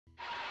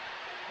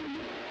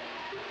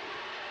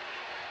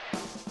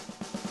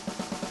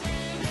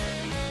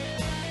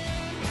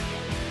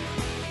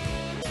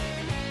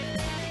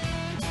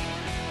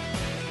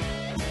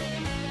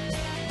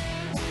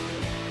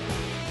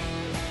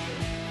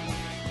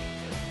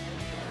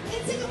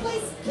In second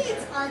place,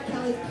 Kids R.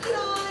 Kelly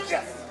Peon.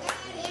 Yes.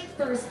 And in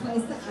first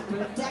place, the Upper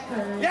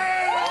Deckers.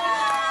 Yeah!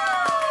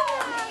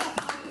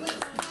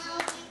 Apocalypse Now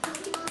and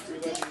Cookie Monster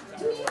Dick.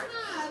 Do you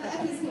have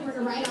a piece of paper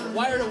to write on?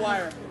 Wire to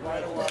wire.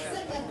 That's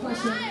a good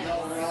question.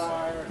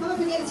 Come up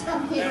and get a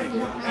scrap paper if you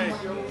don't have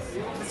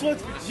one. This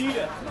one's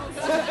Vegeta.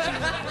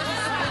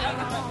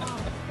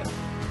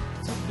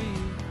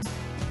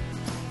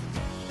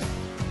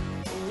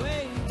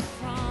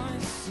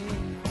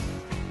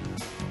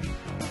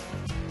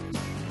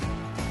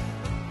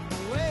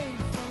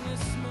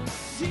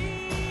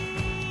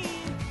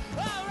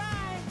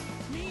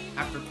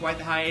 After quite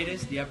the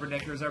hiatus, the Upper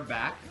Deckers are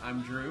back.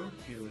 I'm Drew,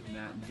 here with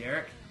Matt and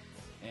Derek,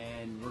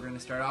 and we're going to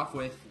start off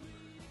with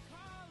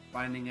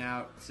finding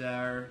out,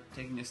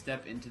 taking a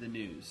step into the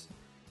news.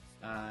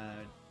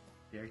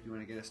 Derek, you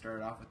want to get us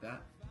started off with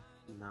that?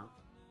 No.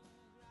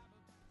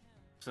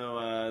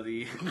 So,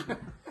 the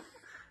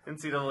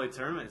NCAA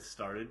tournament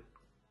started.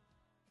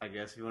 I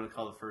guess if you want to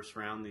call the first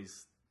round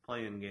these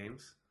play-in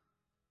games.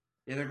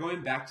 Yeah, they're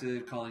going back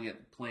to calling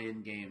it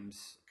play-in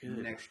games Good.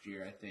 next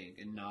year, I think,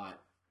 and not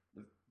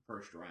the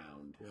first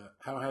round. Yeah.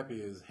 How happy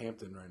is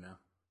Hampton right now?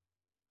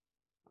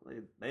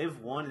 They've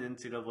won an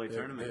NCAA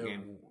tournament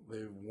game.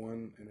 They've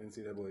won an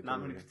NCAA tournament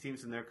Not many game.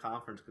 teams in their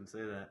conference can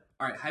say that.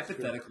 All right,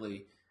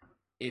 hypothetically,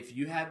 if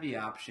you had the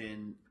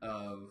option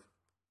of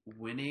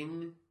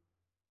winning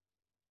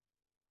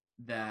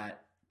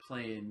that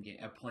play-in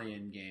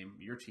game,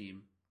 your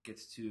team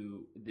gets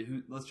to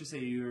let's just say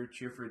you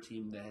cheer for a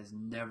team that has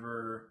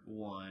never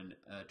won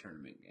a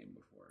tournament game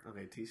before.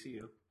 Okay,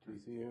 TCU.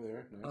 TCU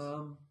there, nice.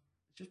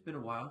 It's just been a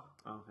while.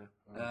 Oh,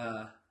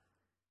 okay.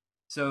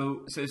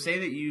 So say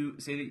that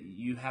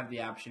you have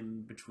the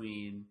option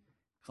between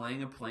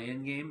playing a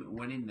play-in game,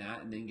 winning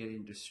that, and then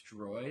getting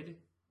destroyed,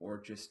 or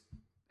just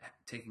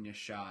taking a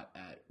shot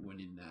at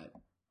winning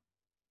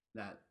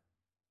that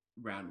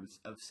round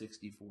of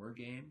 64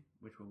 game.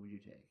 Which one would you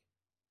take?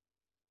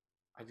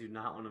 I do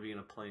not want to be in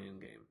a play-in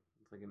game.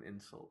 It's like an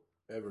insult.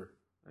 Ever.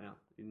 Yeah,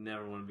 you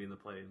never want to be in the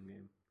play-in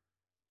game.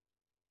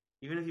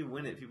 Even if you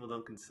win it, people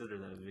don't consider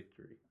that a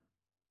victory.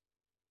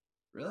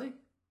 Really?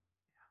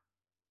 Yeah.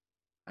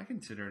 I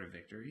consider it a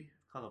victory.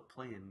 It's called a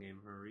play-in game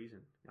for a reason.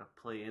 You got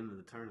to play into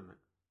the tournament.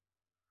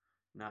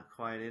 Not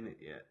quite in it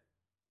yet.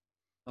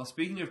 Well,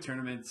 speaking of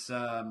tournaments,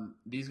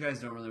 these guys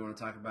don't really want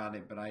to talk about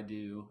it, but I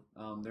do.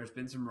 There's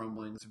been some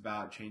rumblings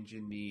about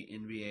changing the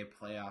NBA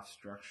playoff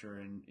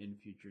structure in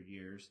future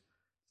years.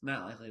 It's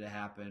not likely to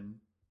happen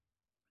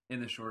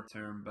in the short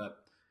term, but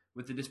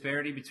with the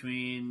disparity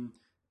between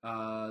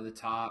the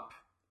top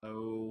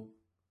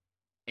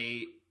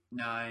 8,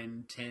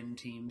 9, 10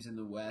 teams in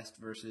the West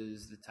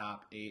versus the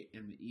top 8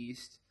 in the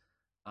East,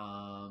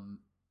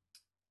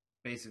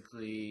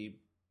 basically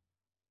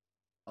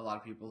a lot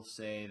of people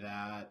say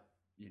that,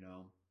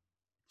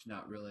 it's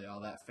not really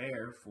all that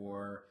fair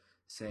for,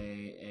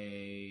 say,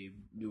 a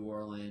New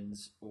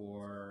Orleans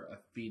or a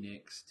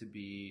Phoenix to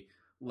be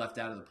left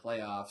out of the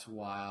playoffs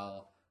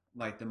while,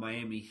 like, the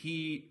Miami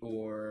Heat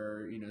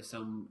or,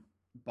 some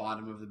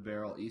bottom of the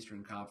barrel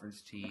Eastern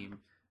Conference team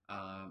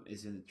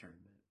is in the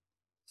tournament.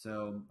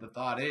 So the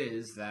thought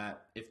is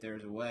that if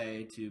there's a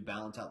way to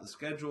balance out the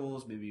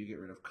schedules, maybe you get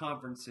rid of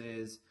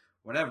conferences,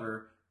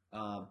 whatever,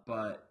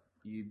 but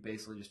you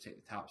basically just take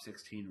the top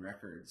 16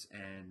 records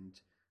and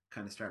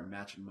kind of start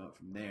matching them up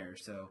from there.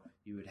 So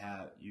you'd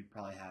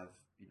probably have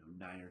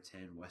 9 or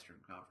 10 Western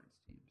Conference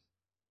teams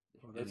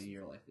in a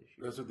year like this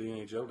year. That's what the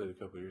NHL did a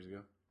couple of years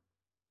ago.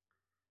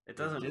 It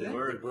doesn't Did it? They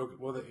work.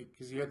 broke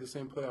because you had the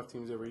same playoff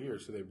teams every year,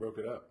 so they broke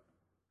it up.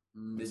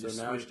 They So just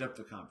now- switched up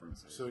the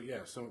conferences.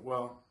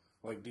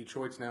 Like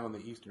Detroit's now in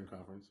the Eastern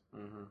Conference,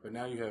 Mm-hmm. but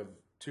now you have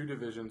 2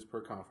 divisions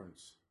per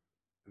conference,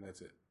 and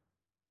that's it.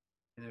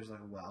 And there's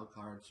like a wild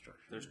card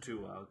structure. There's 2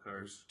 wild There's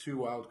cards. 2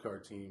 wild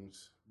card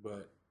teams,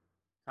 but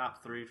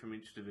Top 3 from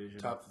each division.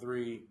 top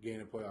 3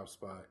 gain a playoff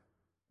spot,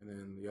 and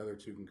then the other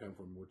 2 can come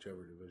from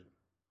whichever division.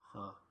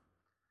 Huh.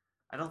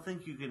 I don't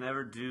think you can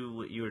ever do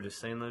what you were just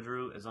saying, though,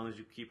 Drew, as long as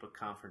you keep a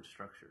conference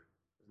structure.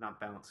 It's not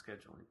balanced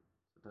scheduling.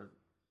 It doesn't.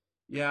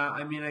 Yeah,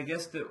 I mean, I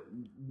guess that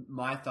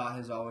my thought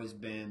has always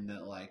been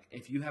that, like,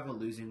 if you have a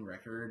losing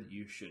record,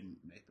 you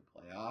shouldn't make the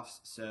playoffs.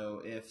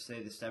 So if,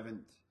 say, the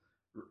 7th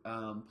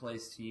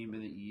place team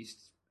in the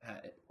East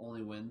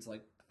only wins,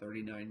 like,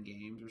 39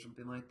 games or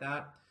something like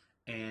that,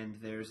 and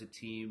there's a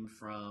team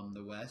from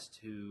the West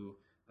who,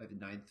 like, the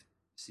 9th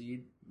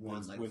seed,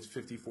 Wins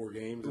 54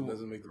 games and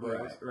doesn't make the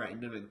playoffs. Right,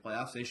 doesn't make the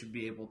playoffs, they should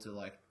be able to,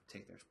 like,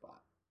 take their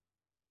spot.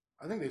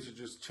 I think they should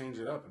just change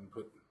it up and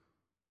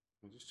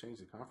just change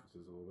the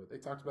conferences a little bit. They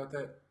talked about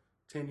that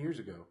 10 years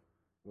ago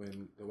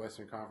when the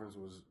Western Conference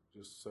was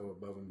just so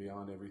above and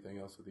beyond everything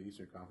else that the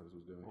Eastern Conference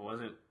was doing. Well,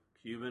 wasn't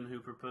Cuban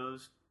who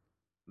proposed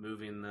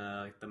moving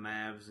the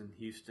Mavs in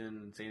Houston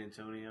and San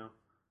Antonio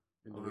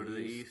over to the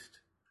East?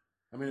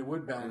 I mean, it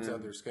would balance And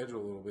out their schedule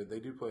a little bit. They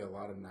do play a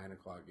lot of 9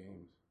 o'clock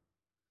games.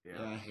 Yeah,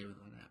 I hate when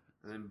that happens.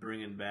 And then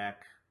bringing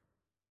back,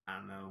 I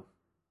don't know,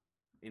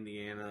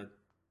 Indiana,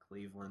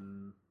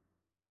 Cleveland,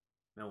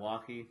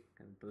 Milwaukee,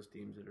 and those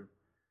teams that are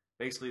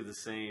basically the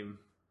same.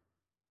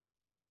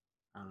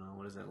 I don't know,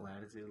 what is that,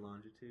 latitude,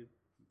 longitude?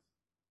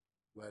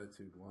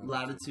 Latitude,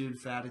 Latitude,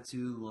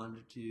 fatitude,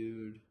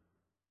 longitude.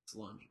 It's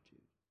longitude.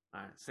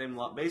 All right, same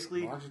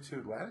basically.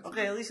 Longitude, latitude.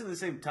 Okay, at least in the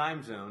same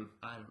time zone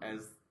I don't know.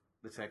 as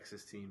the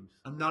Texas teams,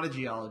 I'm not a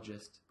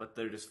geologist. but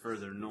they're just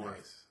further north.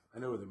 Nice. I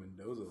know where the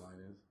Mendoza line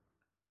is.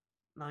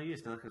 No, you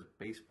just know because of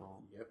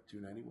baseball. Yep,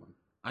 291.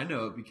 I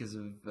know it because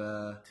of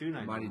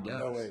 291. Mighty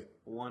Ducks. Oh wait,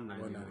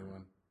 191.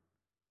 191.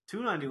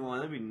 291.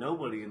 That'd be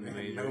nobody in the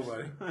Man, majors.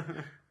 nobody.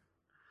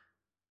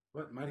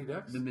 What, Mighty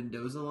Ducks? The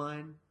Mendoza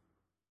line.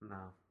 No,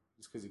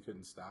 Just because he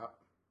couldn't stop.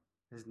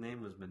 his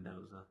name was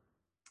Mendoza.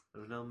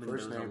 There was no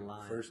Mendoza First name.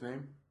 line. First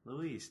name.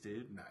 Luis,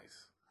 dude.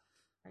 Nice.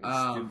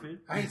 Are you stupid?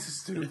 I ain't so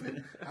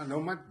stupid. I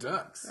know my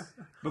ducks.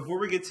 Before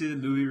we get to the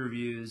movie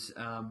reviews,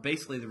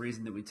 basically the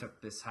reason that we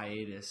took this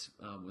hiatus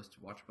was to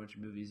watch a bunch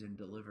of movies and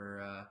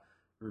deliver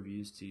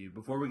reviews to you.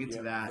 Before we get to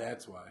Yep, that,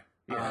 that's why.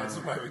 Yeah, that's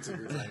why we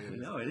took this hiatus.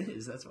 no, it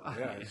is. That's why.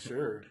 Yeah,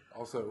 sure.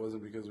 Also, it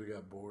wasn't because we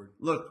got bored.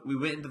 Look, we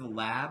went into the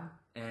lab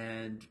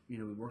and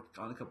we worked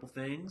on a couple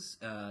things.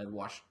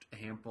 Watched a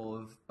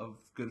handful of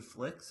good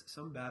flicks,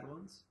 some bad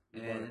ones,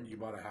 and You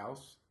bought a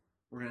house?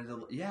 we're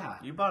gonna yeah.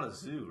 You bought a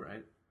zoo,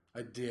 right?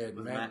 I did.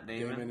 With Matt Matt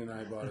Damon? Damon and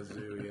I bought a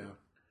zoo, yeah.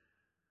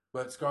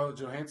 But Scarlett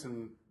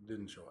Johansson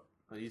didn't show up,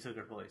 Oh, you took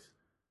her place.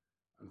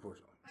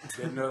 unfortunately.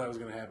 Didn't know that was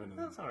going to happen.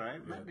 That's all right.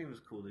 Yeah. Matt Damon's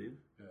cool, dude.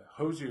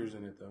 Hosier's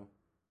in it, though.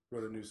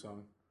 Wrote a new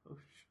song. Oh,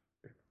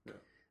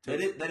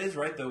 That is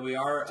right though. We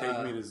are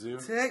Take Me to Zoo.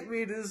 Take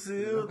me to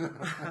zoo.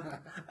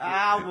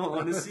 I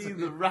want to see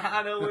the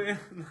rhino in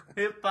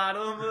the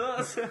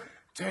hippopotamus.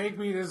 Take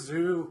me to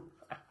zoo.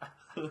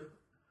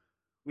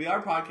 we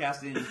are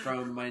podcasting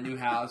from my new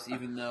house,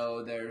 even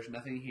though there's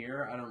nothing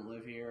here. I don't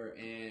live here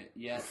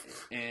yet,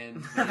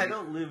 and I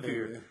don't live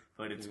here,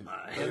 but it's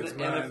mine. and, It's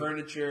the, and the mine.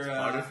 furniture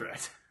Part of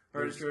threat.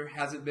 furniture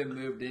hasn't been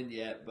moved in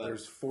yet. But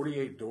There's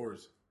 48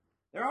 doors.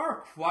 there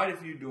are quite a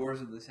few doors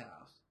in this house.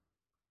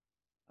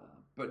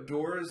 But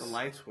doors, The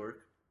lights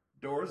work.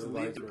 doors The lead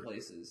lights to work.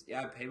 places.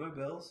 Yeah, I pay my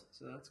bills,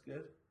 so that's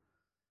good.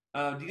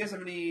 Do you guys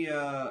have any?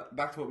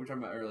 Back to what we were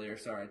talking about earlier.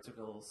 Sorry, I took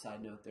a little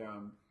side note there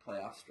on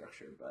playoff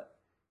structure, but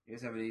you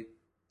guys have any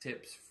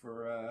tips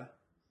for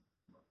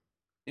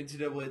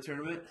NCAA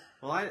tournament?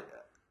 Well,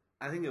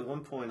 I think at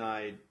one point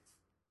a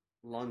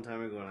long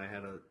time ago, when I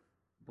had a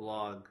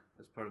blog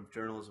as part of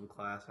journalism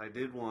class, I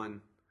did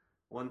one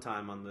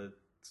time on the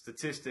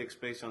statistics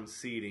based on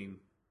seeding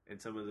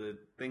and some of the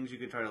things you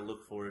could try to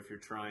look for if you're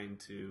trying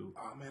to.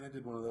 Oh, man, I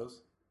did one of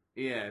those.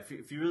 Yeah, if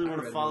you really I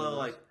want to read one of follow, those.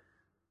 like,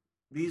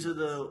 these are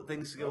the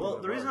things to go. Oh, Well,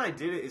 my the reason God. I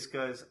did it is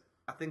because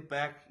I think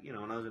back, when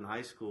I was in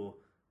high school,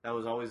 that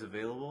was always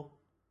available.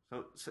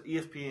 So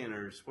ESPN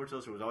or Sports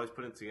Illustrated was always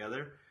putting it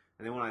together.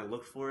 And then when I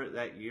looked for it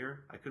that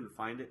year, I couldn't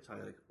find it. So I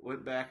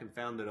went back and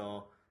found it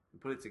all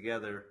and put it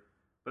together.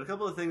 But a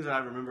couple of things that I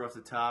remember off the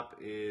top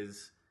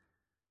is,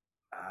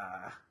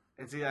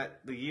 and see that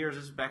the years,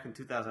 this is back in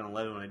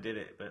 2011 when I did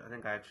it, but I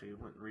think I actually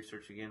went and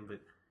researched again. But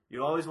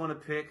you always want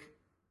to pick,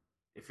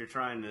 if you're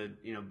trying to,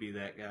 be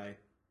that guy.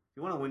 If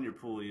you want to win your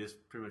pool, you just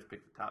pretty much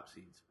pick the top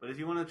seeds. But if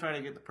you want to try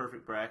to get the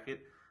perfect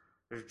bracket,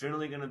 there's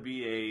generally going to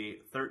be a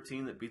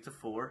 13 that beats a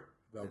 4.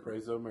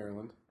 Valparaiso,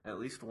 Maryland. At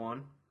least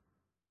one.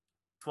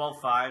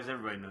 12-5s,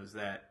 everybody knows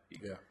that.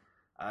 Yeah.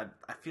 I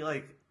feel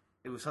like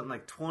it was something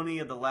like 20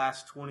 of the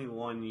last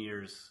 21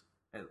 years.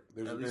 There's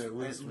at been least at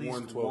least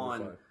one 12 one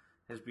to 5.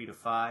 has beat a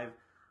 5.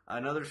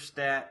 Another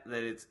stat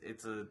that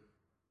it's a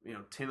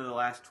 10 of the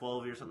last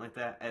 12 years, something like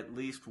that. At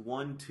least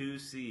 1-2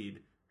 seed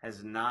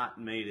has not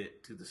made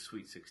it to the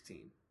Sweet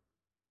 16.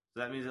 So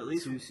that means at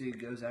least 2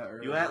 seed goes out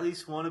early. you at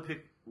least want to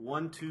pick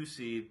 1-2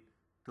 seed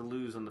to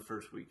lose on the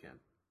first weekend.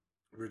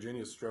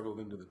 Virginia struggled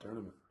into the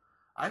tournament.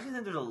 I actually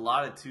think there's a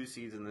lot of 2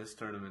 seeds in this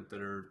tournament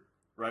that are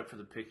ripe for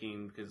the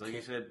picking because, like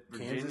you said,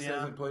 Virginia, Kansas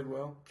hasn't played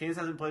well. Kansas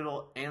hasn't played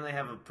well, and they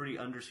have a pretty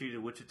underseeded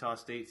Wichita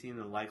State team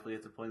that likely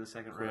have to play in the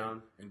second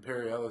round. And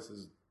Perry Ellis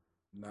is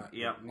not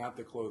Yep. not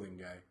the clothing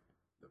guy,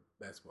 the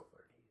basketball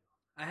player.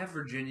 I have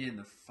Virginia in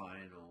the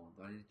final.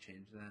 Do I need to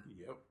change that?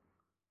 Yep.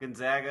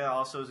 Gonzaga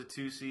also is a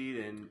 2 seed,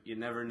 and you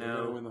never They're going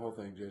to know. win the whole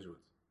thing,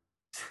 Jesuits.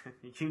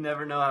 You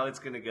never know how it's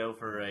going to go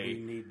for We a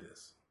need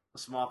this.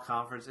 small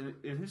conference. And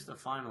who's the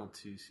final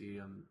 2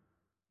 seed?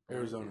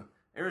 Arizona.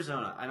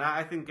 Arizona, and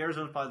I think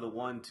Arizona's probably the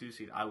 1-2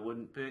 seed. I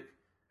wouldn't pick.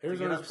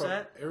 Arizona's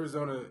upset?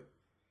 Arizona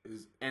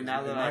is, And is, now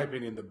in that my I-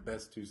 opinion, the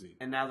best 2 seed.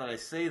 And now that I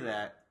say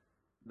that,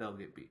 they'll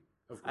get beat.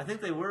 Of course. I think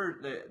they were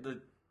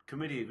the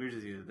committee agrees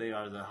with you that they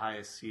are the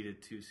highest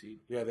seeded 2 seed.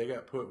 Yeah, they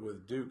got put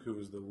with Duke, who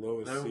was the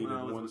lowest They're seeded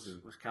with 1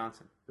 seed.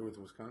 Wisconsin. They're with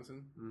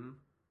Wisconsin. Mm-hmm.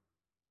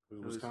 Was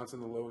It was-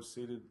 Wisconsin the lowest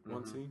seeded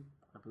 1 Mhm. seed?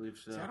 I believe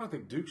so. See, I don't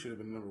think Duke should have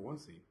been number 1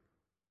 seed.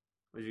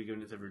 Was you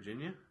giving it to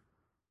Virginia?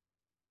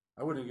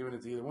 I wouldn't have given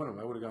it to either one of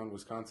them. I would have gone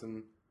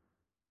Wisconsin.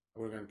 I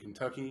would have gone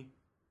Kentucky.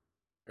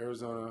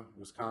 Arizona,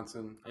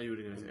 Wisconsin. Oh, you would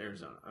have gone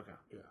Arizona. Okay.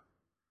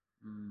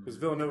 Because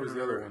Villanova is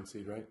the other one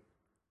seed, right?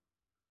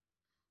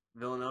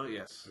 Villanova,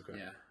 yes. Okay.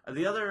 Yeah.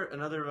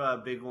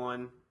 Another big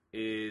one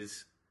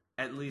is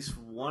at least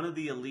one of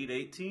the Elite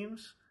Eight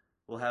teams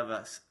will have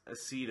a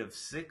seed of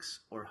 6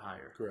 or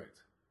higher. Correct.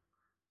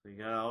 So you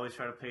gotta always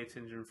try to pay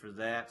attention for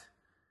that.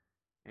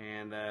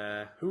 And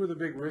Who are the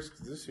big risks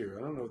this year?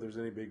 I don't know if there's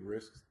any big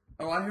risks.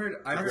 Oh, I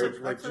heard.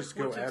 Like took just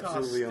go Wichita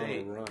absolutely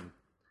State. on a run.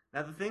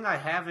 Now the thing I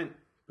haven't,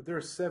 But there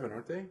are 7,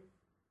 aren't they?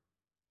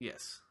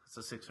 yes, it's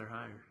a 6 or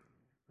higher.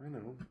 I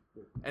know.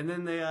 And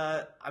then they,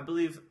 I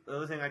believe the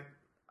other thing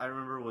I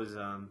remember was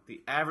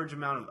the average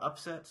amount of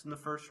upsets in the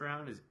first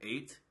round is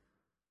 8,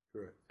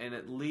 Correct. and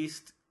at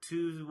least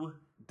 2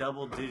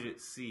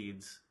 double-digit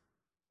seeds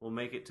will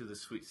make it to the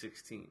Sweet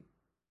 16.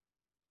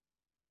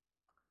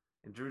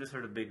 And Drew just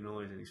heard a big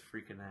noise and he's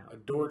freaking A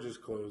out. door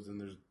just closed,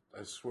 and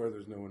I swear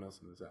there's no one else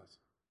in this house.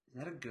 Is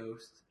that a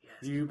ghost? Yes.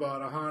 You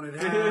bought a haunted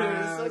Dude,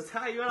 house. it's so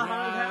tight. You got a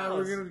haunted house.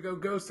 We're gonna go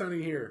ghost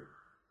hunting here.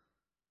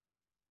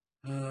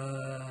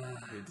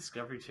 The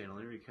Discovery Channel,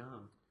 here we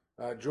come.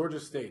 Georgia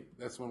State.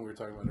 That's the one we were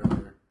talking about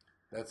earlier.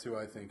 That's who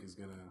I think is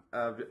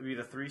gonna Be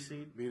the 3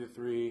 seed. beat a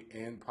 3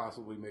 and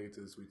possibly make it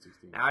to the Sweet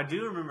 16. Now, I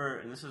do remember,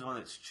 and this is one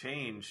that's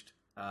changed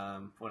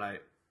when I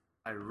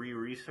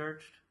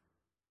re-researched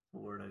the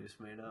word I just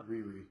made up.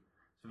 Riri.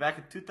 So back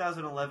in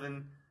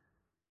 2011,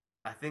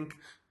 I think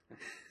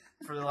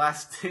for the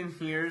last 10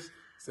 years,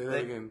 Say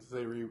that again.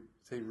 Say re.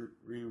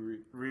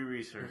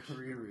 re-research.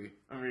 Riri.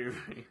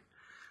 Re-re.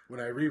 When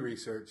I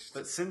re-researched,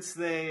 But since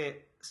they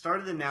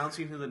started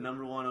announcing who the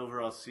number 1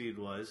 overall seed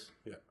was,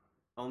 yeah,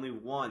 only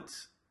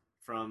once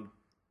from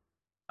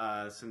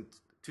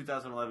since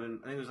 2011,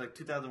 I think it was like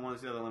 2001 to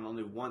 2011,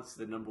 only once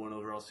the number 1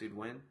 overall seed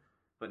win.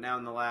 But now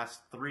in the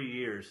last 3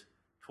 years,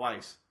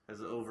 twice has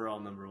the overall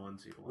number 1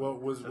 seed won. Well,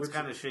 was That's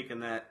kind of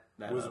shaking that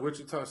was up.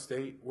 Wichita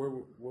State? What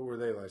were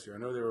they last year? I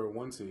know they were a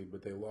 1 seed,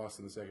 but they lost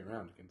in the second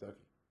round to Kentucky.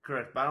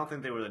 Correct, but I don't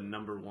think they were the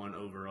number 1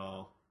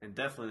 overall. And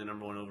definitely the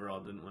number 1 overall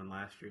didn't win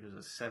last year because it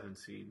was a 7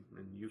 seed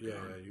in UConn.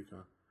 Yeah,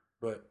 UConn.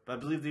 But But I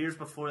believe the years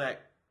before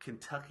that,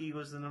 Kentucky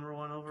was the number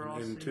 1 overall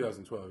in seed.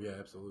 2012, yeah,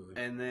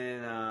 absolutely. And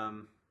then I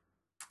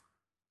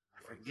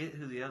forget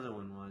who the other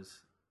one was.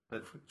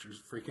 But You're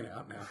just freaking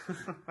out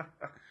now.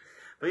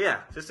 but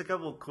yeah, just a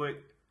couple of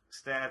quick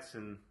stats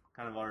and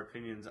kind of our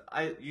opinions.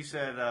 You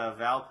said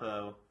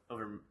Valpo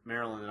over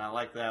Maryland, and I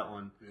like that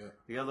one. Yeah.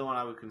 The other one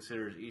I would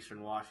consider is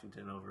Eastern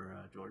Washington over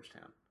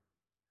Georgetown.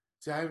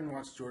 See, I haven't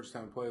watched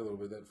Georgetown play a little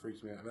bit. That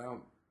freaks me out. I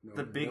don't know.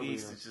 The Big nobody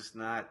East knows is just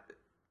not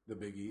the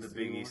Big East. the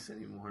Big anymore. East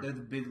anymore. They're the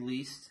big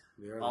least.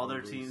 They are All the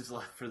their Big teams East.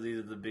 left for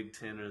either the Big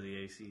Ten or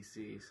the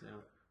ACC. So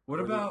What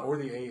Or about or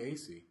the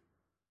AAC?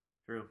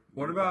 true.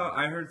 What about?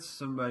 I heard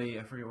somebody,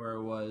 I forget where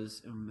it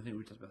was, and I think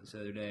we talked about this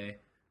the other day,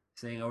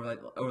 saying over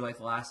the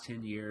last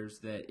 10 years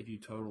that if you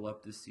total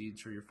up the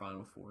seeds for your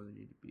Final Four, they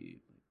need to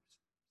be like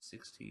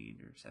 16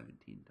 or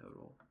 17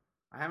 total.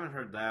 I haven't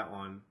heard that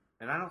one,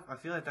 and I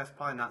feel like that's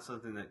probably not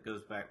something that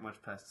goes back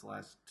much past the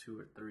last 2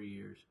 or 3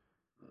 years.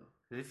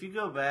 'Cause if you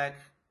go back,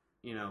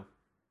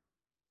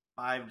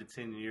 5 to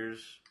 10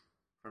 years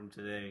from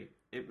today,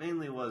 it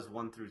mainly was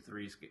 1 through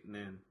 3s getting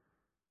in.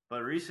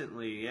 But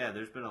recently, yeah,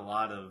 there's been a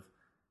lot of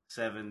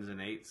 7s and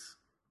 8s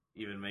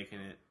even making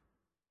it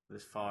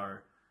this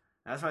far.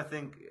 And that's why I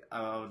think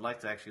I would like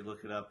to actually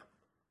look it up,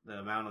 the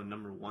amount of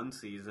number 1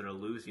 seeds that are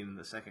losing in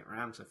the second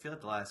round. So I feel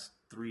like the last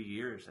 3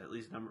 years, at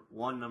least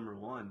number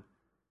one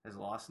has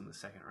lost in the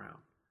second round.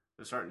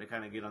 So starting to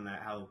kind of get on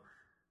that how,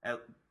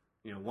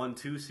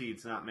 1-2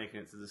 seeds not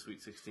making it to the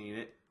Sweet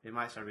 16. It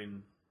might start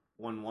being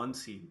 1-1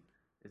 seed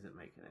isn't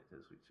making it to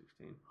the Sweet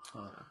 16.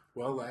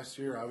 Well, last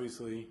year,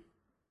 obviously,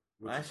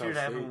 Last Wichita year it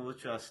State happened with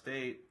Wichita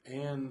State.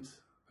 and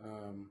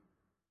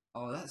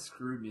Oh, that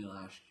screwed me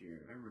last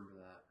year. I remember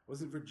that.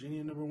 wasn't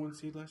Virginia number 1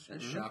 seed last year?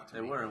 That shocked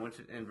They me. were,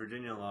 and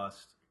Virginia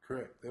lost.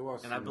 Correct. They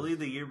lost. And I some believe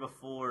the year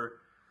before,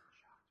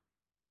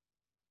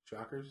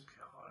 Shockers.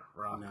 God,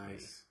 rock me.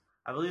 Nice.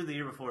 I believe the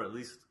year before at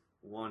least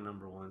one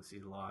number 1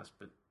 seed lost,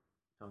 but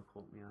don't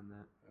quote me on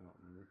that. I don't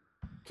remember.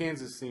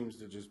 Kansas seems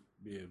to just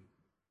be a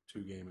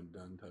 2-game and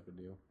done type of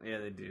deal. Yeah,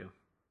 they do.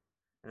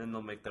 And then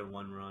they'll make their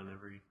one run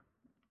every.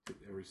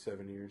 Every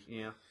 7 years.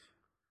 Yeah.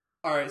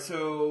 All right,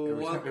 so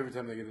Every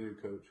time they get a new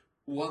coach.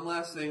 one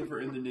last thing for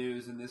in the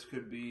news, and this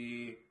could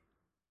be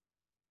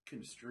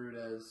construed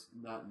as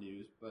not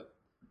news, but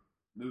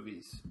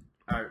movies.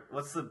 All right.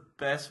 What's the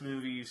best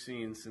movie you've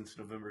seen since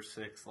November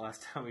 6th?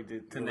 Last time we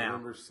did to now.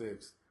 November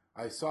 6th.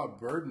 I saw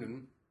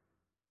Birdman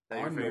Is that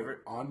your favorite?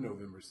 on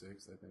November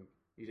 6th, I think.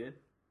 You did?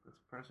 That's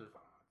impressive.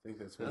 I think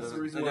that's That what That's it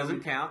the is. reason why doesn't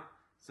we- count.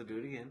 So do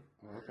it again.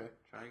 Oh, okay.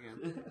 Try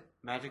again.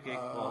 Magic 8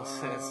 Ball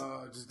says.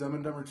 Does Dumb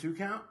and Dumber 2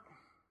 count?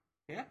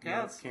 Yeah, No,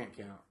 counts. it can't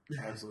count.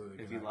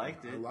 Absolutely. If cannot you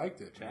liked count. it. I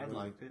liked it. Chad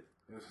liked it.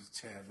 This is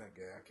Chad, that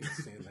guy. I can't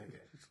stand that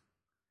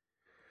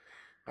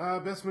guy.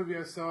 Best movie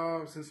I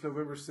saw since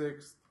November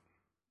 6th.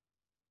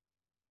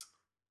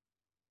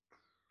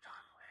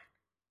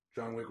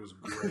 John Wick was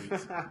great. Did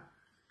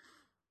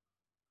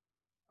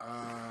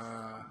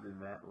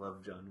Matt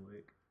love John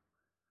Wick?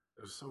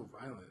 It was so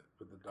violent,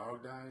 but the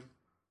dog died.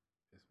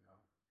 Pissed me off.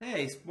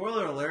 Hey,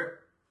 spoiler alert.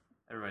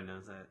 Everybody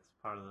knows that.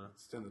 It's part of the.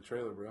 It's in the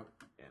trailer, bro.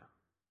 Yeah.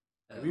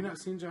 Have you not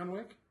seen John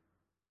Wick?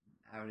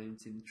 I haven't even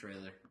seen the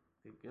trailer.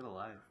 Dude, get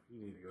alive. You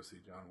need to go see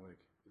John Wick.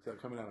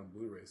 It's coming out on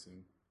Blu-ray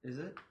soon. Is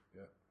it?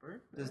 Yeah.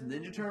 Does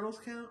Ninja Turtles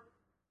count?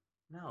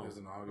 No. It was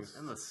in August. It's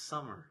in the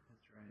summer.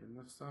 That's right. In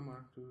the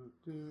summer.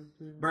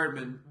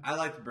 Birdman. I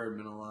liked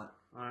Birdman a lot.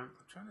 All right. I'm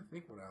trying to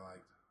think what I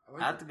liked.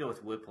 I have to go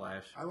with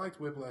Whiplash. I liked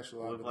Whiplash a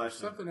lot, but Whiplash there's is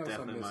something else I'm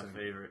definitely missing. my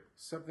favorite.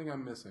 Something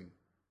I'm missing.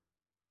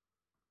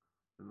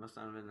 It must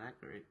not have been that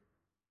great.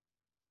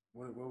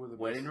 What were the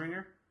Wedding best?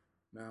 Ringer?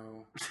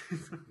 No,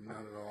 not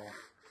at all.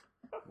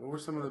 What were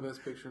some of the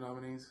best picture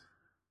nominees?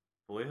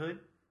 Boyhood?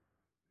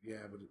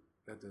 Yeah, but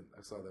that didn't.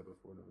 I saw that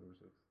before November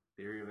 6th.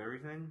 Theory of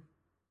Everything?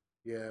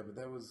 Yeah, but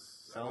that was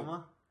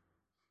Selma?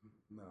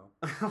 No,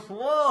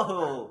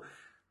 Whoa!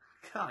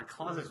 God,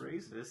 closet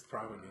racist.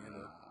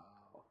 propaganda.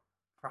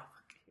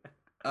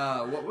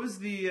 Propaganda. What was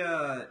the?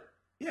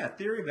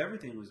 Theory of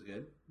Everything was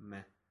good. Meh.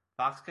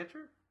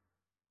 Foxcatcher?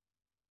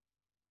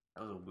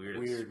 That was a weird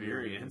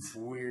experience.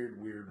 Weird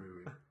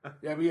movie.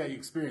 Yeah, but yeah, the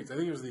experience. I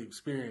think it was the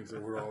experience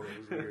overall that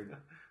was weird.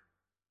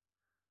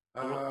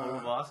 Horrible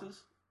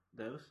Bosses?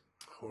 Dose?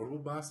 Horrible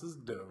Bosses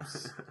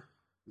Dose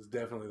is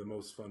definitely the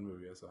most fun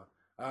movie I saw.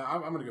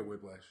 I'm gonna go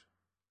Whiplash.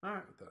 All right.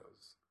 I thought it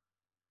was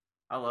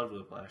I loved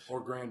Whiplash. or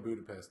Grand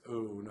Budapest.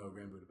 Oh no,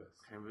 Grand Budapest.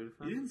 Grand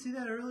Budapest? You didn't see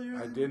that earlier?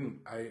 I didn't.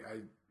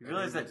 You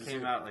realize I didn't that get to came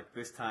see out like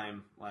this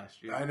time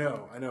last year? it. I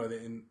know.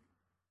 And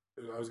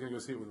I was gonna go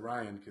see it with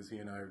Ryan because he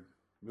and I are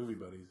movie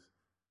buddies.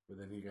 But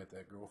then he got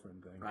that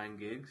girlfriend thing. Ryan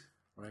Giggs?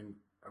 Ryan,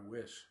 I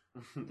wish.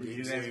 Did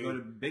you guys go to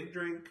Big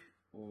Drink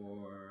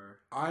or?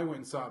 I went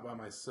and saw it by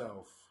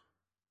myself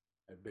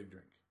at Big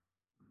Drink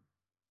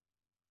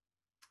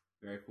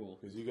Very cool.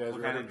 because you guys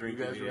What were kind at, of drink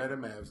you guys did you were at get?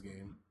 a Mavs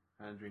game.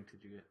 What kind of drink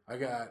did you get? I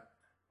got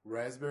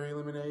raspberry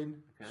lemonade,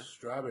 Okay.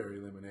 strawberry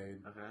lemonade,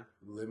 Okay.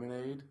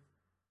 lemonade,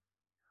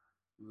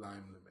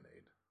 lime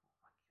lemonade.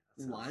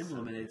 Lime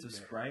lemonade's a Yeah.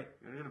 Sprite.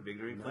 You want to get a big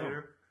drink No.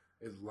 later?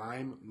 It's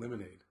lime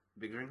lemonade.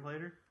 Big drink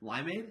later?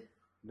 Limeade?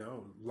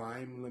 No,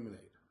 lime lemonade.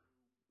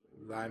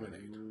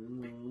 Limonade.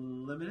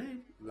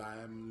 Lemonade?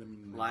 Lime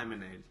lemonade.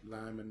 Limonade.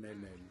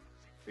 Limonade.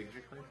 Big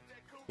drink later?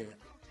 Can't.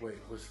 Wait,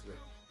 what's the...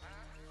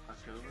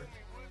 October?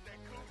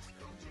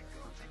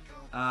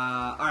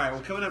 Alright,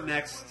 well, coming up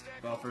next.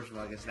 Well, first of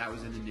all, I guess that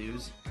was in the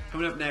news.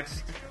 Coming up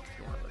next.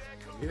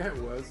 Yeah, it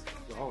was.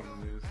 It's all in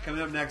the news.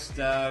 Coming up next,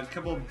 a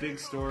couple of big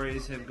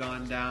stories have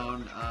gone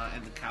down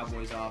in the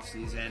Cowboys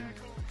offseason.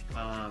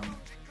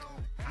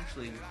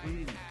 Actually,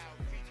 including,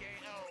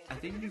 I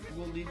think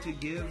we'll need to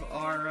give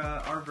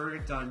our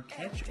verdict on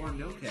catch or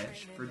no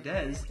catch for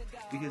Dez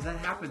because that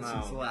happened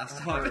since the last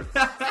time.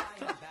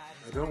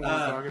 I don't want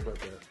to talk about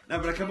that. No,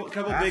 but a couple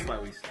That's big why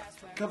we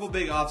stopped. couple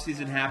big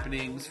offseason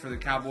happenings for the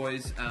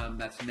Cowboys.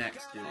 That's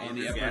next on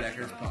the Upper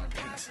Deckers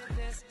podcast.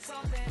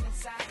 Something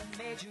inside that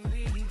made you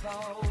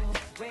evolve.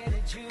 Where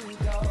did you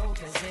go?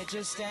 'Cause it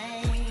just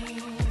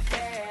ain't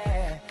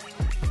fair.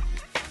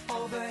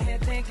 Over here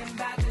thinking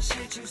about the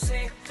shit you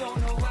say. Don't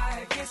know why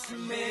it gets to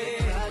me.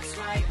 Blood's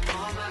right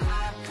on my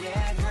eye.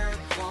 Yeah, it hurt,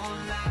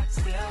 won't lie.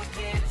 Still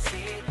can't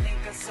see it.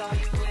 Think I saw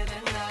you with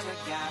another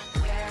guy.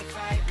 Where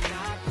fight,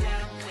 knocked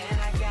down. Then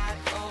I got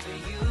over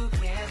you.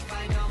 Can't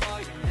fight no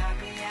more. You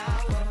knocked me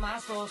out. What am I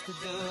supposed to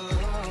do?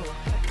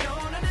 I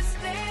don't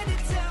understand it.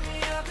 Tell me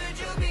how could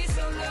you be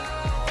so low?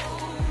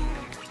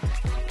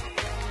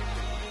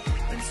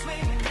 Been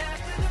swinging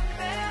after the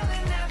bell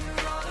and after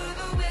all of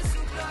the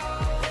whistle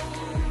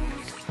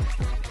blows.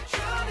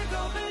 Trying to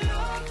go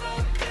below the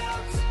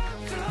belt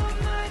through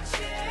my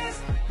chest.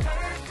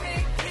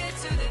 Perfect hit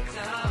to the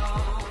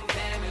dome.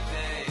 Damn it,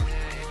 babe.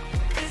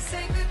 This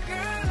ain't the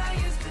girl I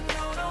used to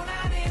know. No,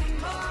 not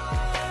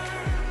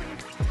anymore.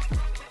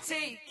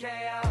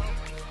 TKO.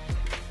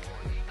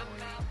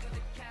 I'm out for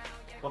the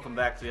count. Welcome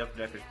back to the Upper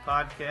Deckers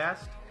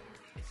podcast.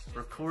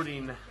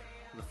 Recording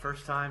the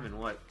first time in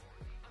what,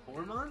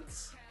 4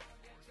 months?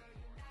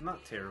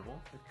 Not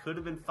terrible. It could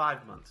have been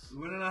 5 months. We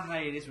went on a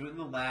hiatus. We went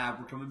in the lab.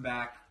 We're coming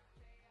back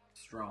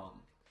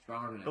strong.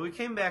 Stronger than But ever. we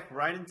came back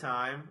right in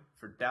time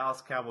for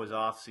Dallas Cowboys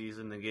off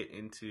season to get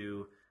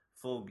into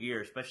full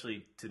gear,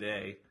 especially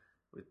today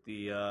with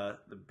the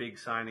big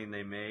signing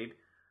they made.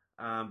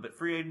 But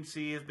free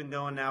agency has been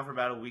going now for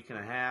about a week and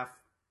a half.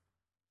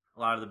 A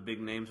lot of the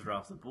big names are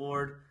off the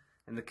board,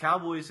 and the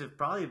Cowboys have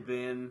probably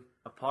been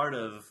a part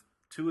of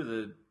two of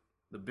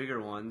the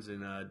bigger ones in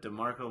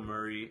DeMarco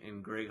Murray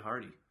and Greg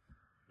Hardy.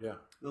 Yeah.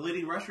 The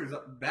leading rusher is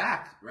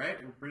back, right?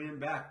 We're bringing him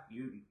back.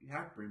 You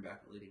have to bring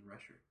back the leading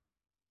rusher.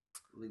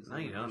 The league's No,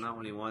 you leading don't. rusher. Not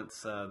when he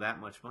wants that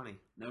much money.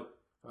 Nope.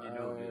 You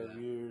don't do 5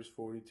 that. years,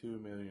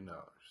 $42 million.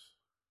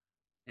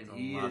 And That's a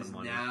he lot of is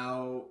money.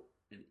 now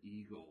an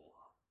Eagle.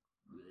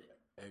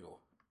 Blech. Eggle.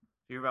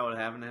 You hear about what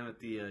happened to him at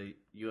the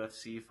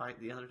UFC fight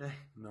the other day?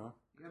 No?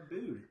 He got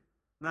booed.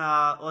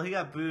 Nah, well, he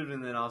got booed,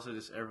 and then also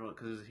just everyone,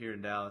 because it was here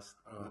in Dallas,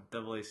 Oh.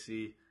 the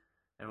AAC,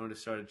 everyone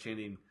just started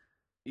chanting,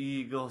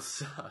 "Eagles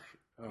suck."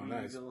 Oh,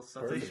 nice.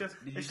 Stuff. They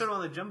showed him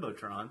on the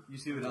Jumbotron. You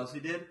see what else he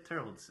did?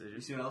 Terrible decision.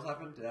 You see what else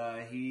happened?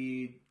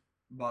 He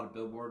bought a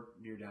billboard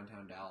near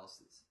downtown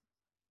Dallas. It's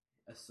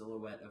a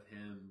silhouette of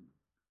him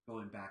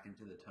going back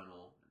into the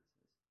tunnel. And it says,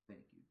 "Thank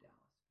you,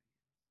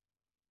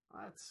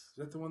 Dallas." Is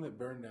that the one that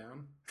burned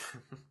down?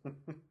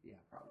 Yeah,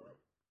 probably.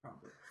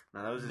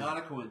 No, that was Not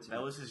a coincidence.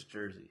 That was his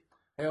jersey.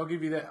 Hey, I'll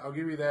give you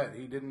that.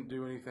 He didn't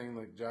do anything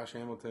like Josh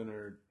Hamilton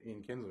or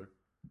Ian Kinsler.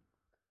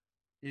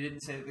 He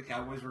didn't say that the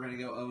Cowboys were going to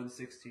go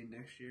 0-16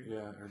 next year.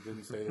 Yeah, or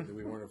didn't say that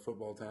we weren't a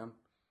football town.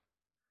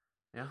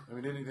 Yeah. I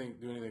mean, didn't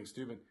do anything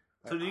stupid.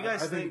 So do you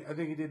guys think? I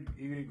think he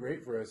did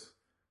great for us,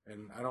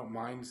 and I don't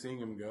mind seeing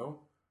him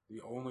go.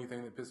 The only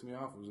thing that pissed me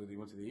off was that he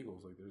went to the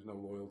Eagles. Like, there's no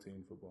loyalty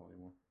in football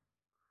anymore.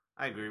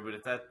 I agree, but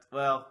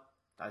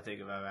I take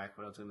it back.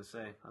 What I was going to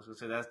say. I was going to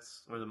say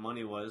that's where the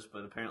money was,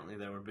 but apparently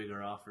there were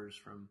bigger offers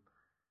from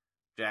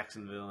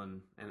Jacksonville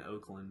and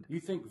Oakland. You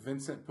think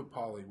Vincent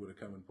Papali would have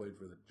come and played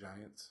for the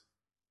Giants?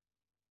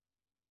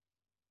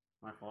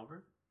 Mark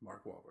Wahlberg?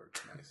 Mark Wahlberg.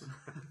 Nice.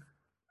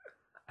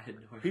 I had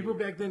no idea. People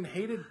back then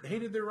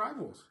hated their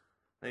rivals.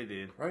 They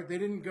did. Right? They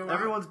didn't go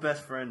Everyone's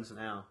best friends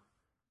now.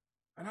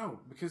 I know,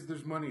 because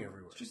there's money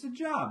everywhere. It's just a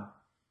job.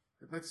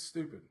 That's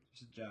stupid.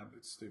 It's a job.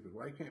 It's stupid.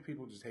 Why can't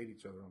people just hate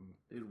each other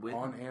Dude,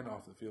 on and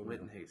off the field?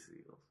 Witten hates the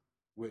Eagles.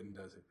 Witten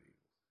does hate the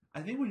Eagles.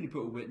 I think we need to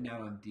put Witten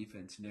out on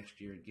defense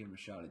next year and give him a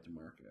shot at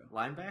DeMarco.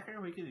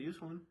 Linebacker? We could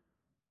use one.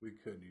 We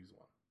could use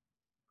one.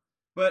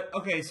 But,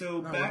 okay,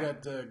 so No, back... we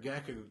got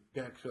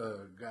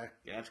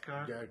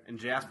Gachkar? And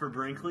Jasper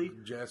Brinkley?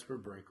 Jasper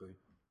Brinkley.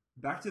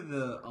 Back to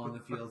the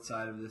on-the-field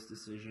side of this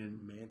decision.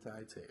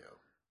 Manti Te'o.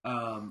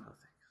 Oh, thanks.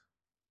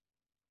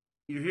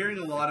 You're hearing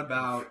a lot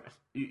about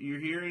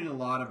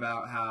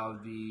how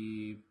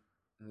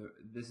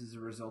this is a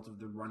result of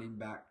the running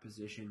back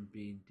position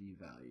being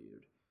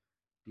devalued.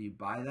 Do you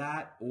buy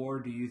that, or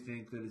do you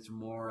think that it's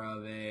more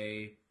of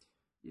a,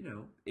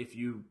 if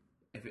he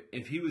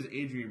was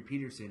Adrian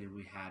Peterson and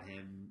we had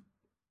him,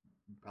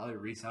 probably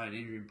re-sign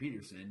Adrian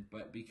Peterson,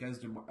 but because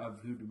of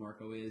who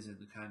DeMarco is and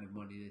the kind of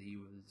money that he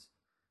was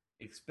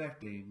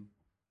expecting,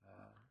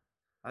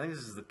 I think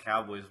this is the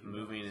Cowboys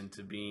moving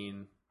into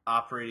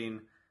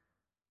operating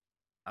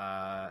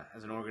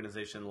as an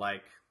organization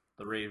like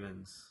the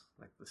Ravens,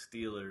 like the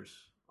Steelers,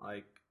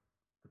 like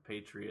the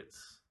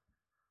Patriots.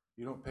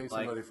 You don't pay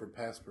somebody for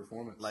past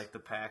performance. Like the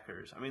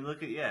Packers. I mean,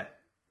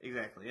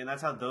 exactly. And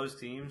that's how those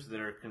teams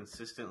that are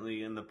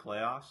consistently in the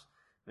playoffs,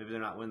 maybe they're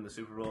not winning the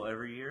Super Bowl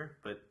every year,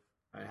 but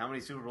I mean, how many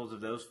Super Bowls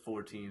have those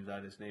 4 teams I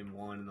just named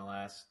won in the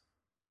last,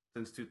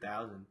 since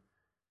 2000?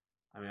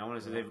 I mean, I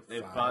want to say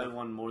they've probably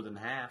won more than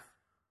half.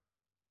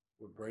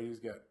 Well, Brady's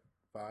got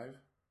 5.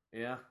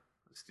 Yeah.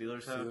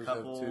 Steelers have a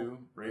couple. Have 2.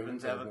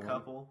 Ravens have a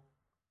couple.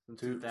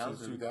 Since 2000.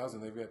 Since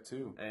 2000, they've got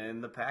 2.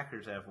 And the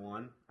Packers have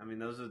 1. I mean,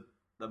 those are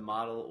the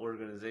model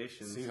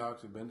organizations.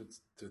 Seahawks have been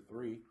to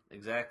 3.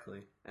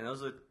 Exactly. And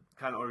those are the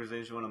kind of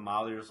organizations you want to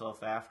model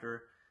yourself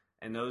after.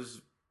 And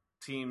those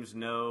teams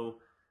know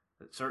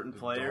that certain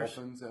players.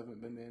 Dolphins haven't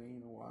been to any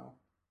in a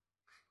while.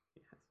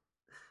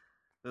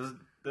 Yes.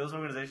 Those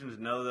organizations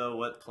know, though,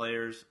 what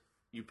players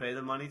you pay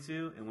the money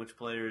to and which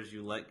players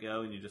you let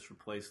go and you just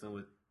replace them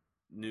with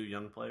new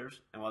young players.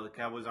 And while the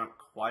Cowboys aren't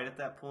quite at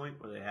that point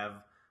where they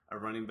have a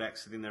running back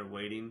sitting there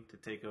waiting to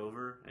take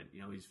over, and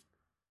he's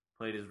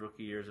played his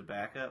rookie year as a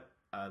backup,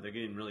 they're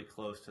getting really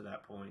close to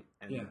that point,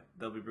 and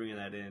they'll be bringing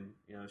that in.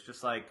 It's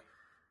just like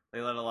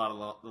they let a lot of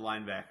the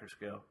linebackers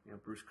go.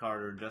 Bruce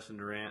Carter, Justin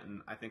Durant,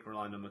 and I think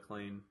Rolando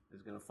McClain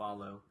is going to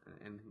follow,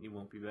 and he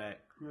won't be back.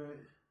 Right.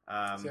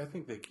 See, I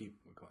think they keep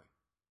McClain.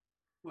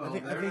 Well,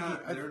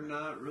 they're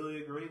not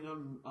really agreeing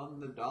on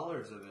the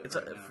dollars of it.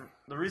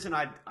 The reason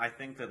I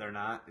think that they're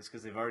not is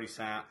because they've already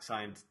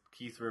signed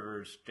Keith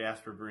Rivers,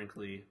 Jasper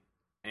Brinkley,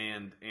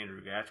 and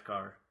Andrew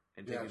Gachkar.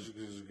 And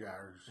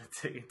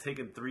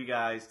taking 3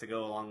 guys to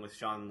go along with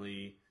Sean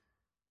Lee,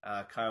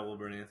 Kyle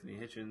Wilbur, and Anthony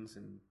Hitchens.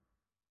 And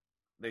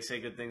they say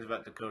good things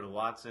about Dakota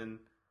Watson.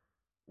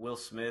 Will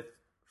Smith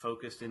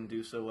didn't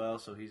do so well,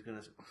 so he's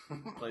going to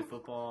play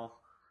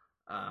football.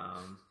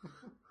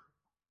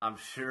 I'm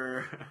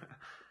sure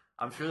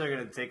they're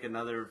going to take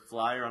another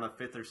flyer on a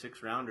 5th or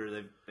 6th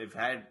rounder. They've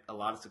had a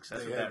lot of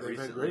success with that recently.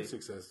 They've had great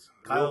success.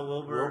 Kyle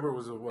Wilbur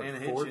was a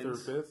 4th or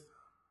 5th?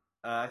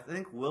 I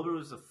think Wilbur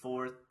was the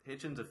 4th,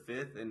 Hitchens a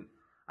 5th, and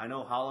I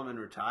know Holloman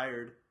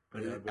retired.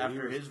 But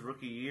after his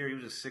rookie year, he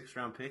was a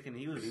 6th-round pick, and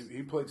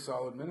he played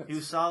solid minutes. He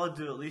was solid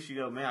to at least you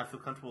go, man, I feel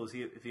comfortable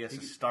if he has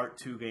to start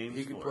 2 games.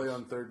 He could play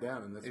on 3rd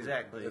down, and that's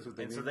what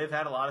they need. So they've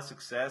had a lot of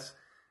success.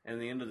 And at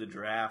the end of the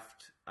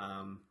draft,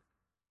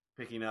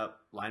 picking up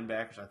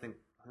linebackers, I think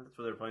that's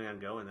where they're planning on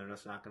going. They're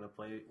just not going to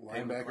play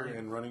linebacker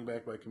and running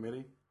back by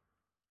committee.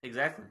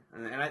 Exactly,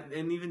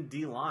 and even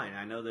D line.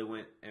 I know they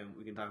went, and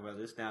we can talk about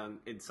this now.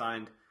 It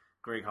signed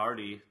Greg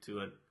Hardy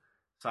to a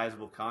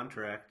sizable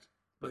contract.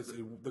 But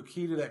the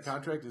key to that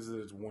contract is that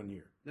it's 1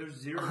 year. There's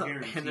 0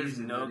 guarantees, and there's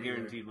no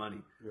guaranteed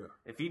money. Yeah.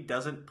 If he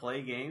doesn't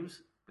play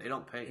games, they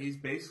don't pay. He's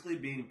basically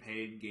being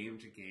paid game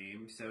to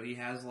game. So he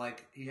has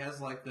like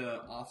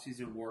the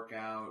off-season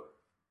workout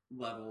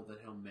level that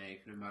he'll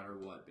make no matter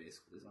what,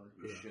 basically, as long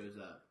as he shows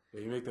up.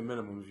 Yeah, you make the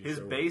minimum. His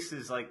base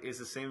is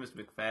the same as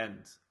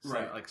McFadden's,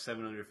 Right? Like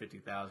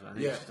 $750,000. I think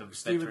Yeah, it's just a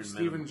veteran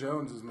Stephen minimum.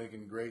 Jones is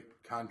making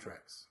great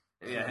contracts.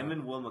 Yeah, him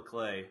and Will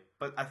McClay.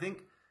 But I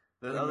think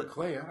the And other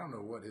Clay, I don't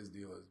know what his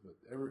deal is, but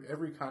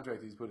every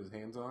contract he's put his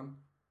hands on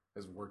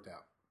has worked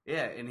out.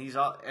 Yeah, and he's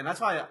all, and that's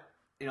why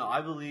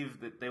I believe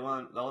that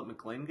they'll let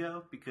McLean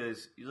go,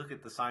 because you look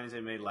at the signings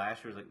they made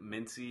last year, like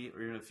Mincy,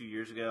 or even a few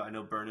years ago. I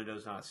know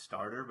Bernado's not a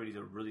starter, but he's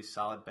a really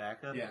solid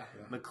backup. Yeah.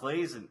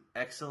 McClay's an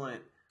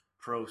excellent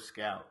pro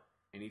scout,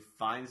 and he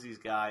finds these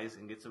guys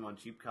and gets them on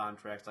cheap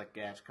contracts like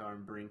Gatchkar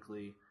and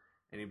Brinkley,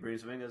 and he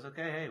brings them in and goes,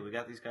 okay, hey, we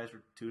got these guys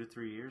for 2 to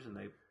 3 years, and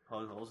they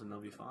plug holes and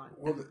they'll be fine.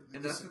 Well,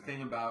 And that's the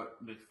thing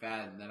about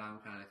McFadden that I'm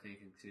kind of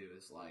thinking too,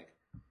 is like,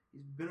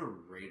 he's been a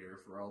Raider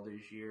for all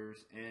these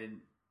years, and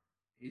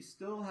he's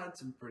still had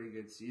some pretty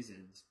good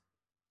seasons,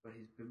 but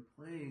he's been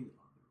playing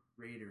on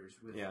the Raiders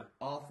with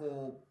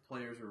awful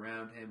players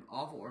around him,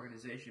 awful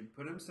organization.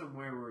 Put him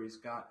somewhere where he's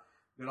got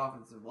good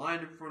offensive line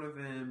in front of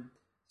him,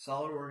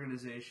 solid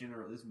organization,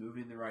 or at least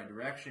moving in the right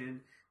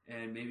direction,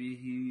 and maybe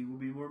he will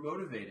be more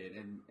motivated.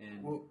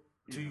 And well,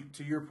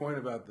 to your point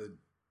about the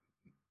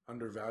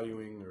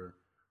undervaluing or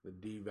the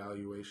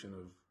devaluation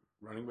of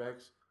running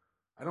backs,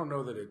 I don't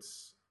know that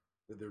it's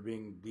that they're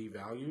being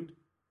devalued.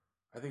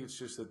 I think it's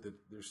just that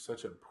there's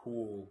such a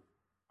pool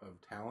of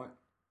talent.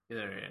 Yeah,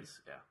 there is,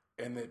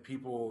 yeah. And that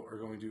people are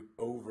going to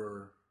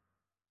over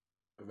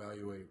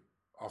evaluate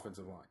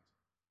offensive lines.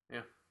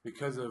 Yeah.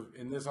 Because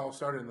and this all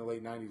started in the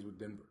late 90s with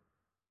Denver.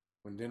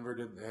 When Denver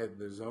they had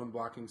the zone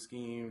blocking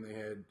scheme, they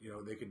had,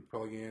 they could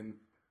plug in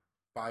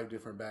 5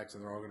 different backs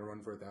and they're all going to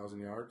run for 1,000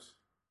 yards.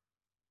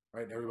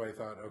 Right? And everybody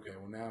thought, okay,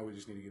 well now we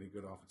just need to get a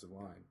good offensive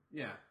line.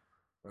 yeah.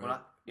 Right?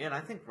 Well, and I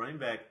think running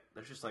back,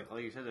 there's just like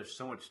you said, there's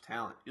so much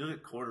talent. You look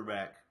at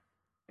quarterback,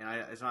 and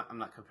I'm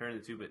not comparing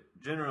the two, but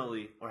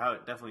generally, or how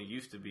it definitely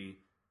used to be,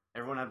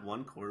 everyone had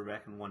one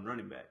quarterback and one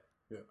running back.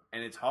 Yeah.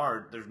 And it's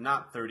hard. There's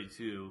not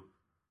 32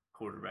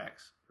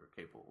 quarterbacks who are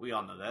capable. We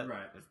all know that.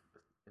 Right.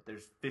 If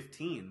there's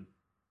 15,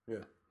 Yeah.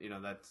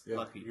 That's Yeah.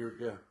 lucky.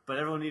 Yeah. But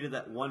everyone needed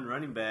that one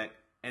running back,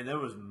 and there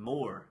was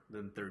more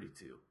than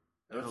 32.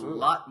 There was Absolutely. a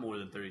lot more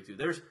than 32.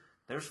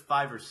 There's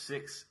 5 or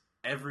 6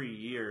 every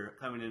year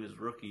coming in as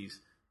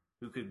rookies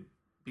who could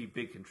be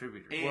big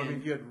contributors. And- Well, I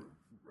mean, you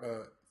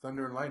had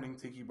Thunder and Lightning,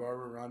 Tiki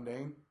Barber, Ron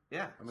Dane.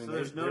 Yeah, I mean, so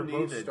there's no they're need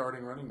both to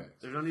starting running backs.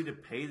 there's no need to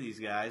pay these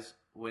guys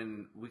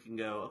when we can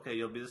go. Okay,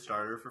 you'll be the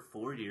starter for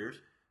 4 years,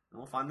 and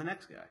we'll find the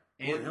next guy.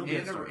 And, he'll be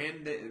a starter.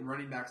 and the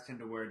running backs tend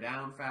to wear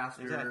down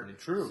faster. Exactly.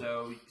 True.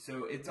 So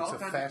it's all It's a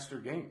kind faster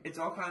game. It's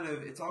all kind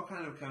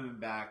of coming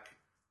back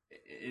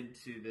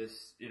into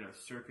this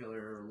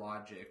circular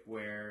logic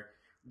where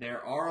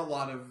there are a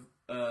lot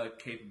of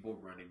capable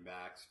running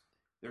backs.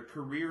 Their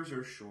careers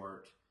are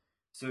short,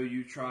 so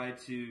you try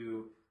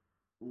to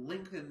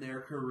lengthen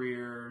their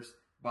careers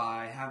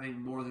by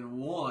having more than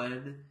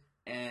one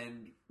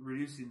and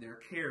reducing their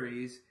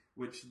carries,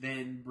 which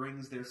then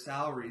brings their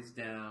salaries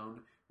down,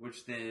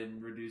 which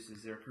then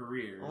reduces their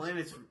careers. Well, and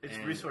it's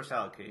resource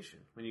allocation.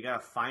 When you got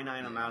a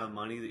finite amount of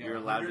money that you're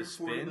allowed to $140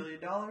 spend, million?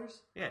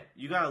 yeah,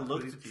 you got to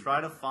look Put to it to try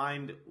you. to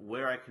find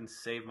where I can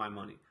save my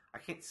money. I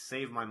can't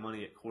save my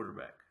money at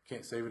quarterback.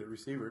 Can't save it at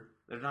receiver.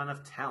 There's not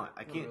enough talent.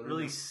 I can't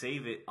really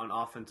save it on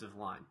offensive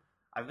line.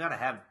 I've got to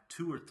have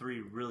 2 or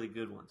 3 really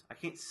good ones. I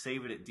can't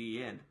save it at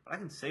D end, but I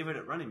can save it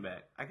at running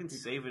back. I can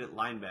save it at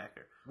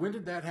linebacker. When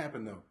did that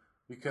happen, though?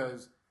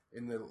 Because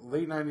in the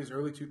late 90s,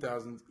 early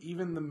 2000s,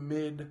 even the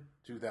mid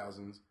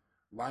 2000s,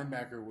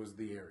 linebacker was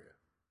the area.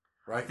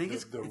 Right? I think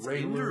the it's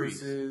Ray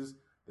injuries. Lewises,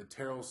 the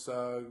Terrell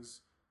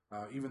Suggs,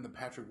 even the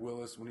Patrick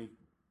Willis when he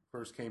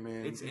first came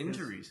in. It's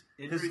injuries.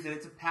 Injuries, and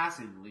it's a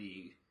passing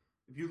league.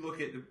 If you look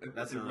at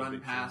That's the another run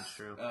big pass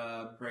change,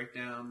 true.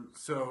 breakdown,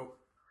 So,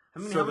 I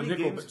mean, so how the many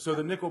nickel, games? so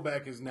the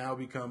nickelback has now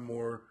become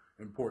more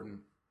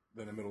important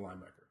than a middle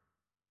linebacker.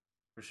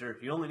 For sure.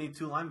 You only need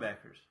 2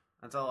 linebackers.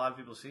 That's how a lot of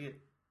people see it.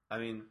 I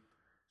mean,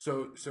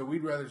 So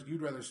you'd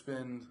rather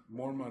spend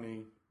more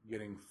money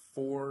getting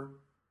 4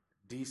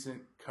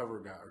 decent cover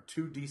guys or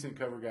 2 decent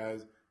cover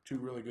guys, 2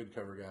 really good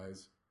cover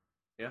guys,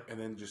 yeah. and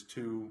then just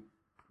 2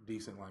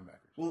 decent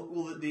linebackers.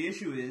 well, the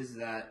issue is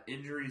that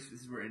injuries.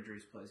 This is where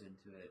injuries plays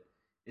into it.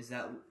 Is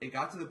that it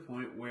got to the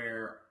point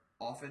where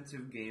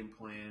offensive game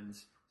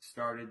plans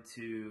started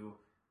to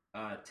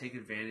take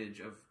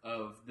advantage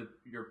of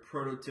your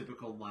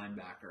prototypical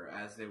linebacker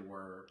as they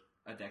were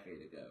a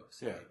decade ago.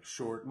 say. Yeah,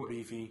 short,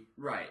 beefy.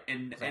 Right,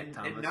 and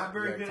Thomas. not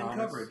very Zach good Thomas. in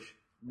coverage.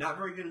 Not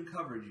very good in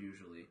coverage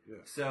usually. Yeah,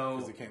 So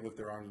because they can't lift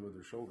their arms with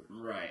their shoulders.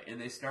 right,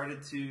 and they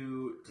started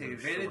to take They're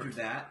advantage short. of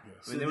that. Yeah.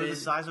 I mean, they were the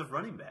size of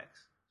running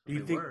backs. Do you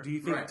They think? were. Do you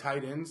think Right.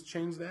 tight ends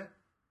change that?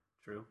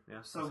 True. Yeah.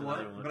 that's Somewhat,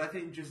 another one. but I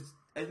think just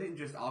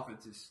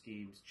offensive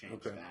schemes change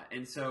Okay. that,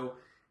 and so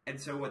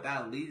what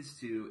that leads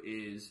to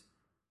is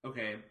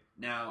okay.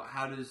 Now,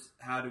 how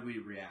do we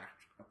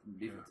react up on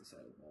the defensive side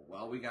of the ball?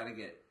 Well, we got to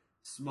get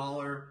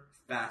smaller,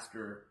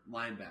 faster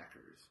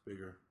linebackers.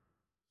 Bigger,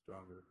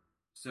 stronger.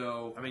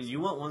 So I mean, you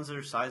want ones that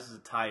are sizes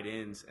of tight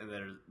ends and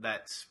that are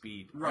that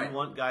speed. Right. You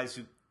want guys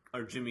who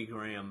are Jimmy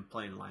Graham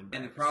playing linebacker.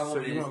 and the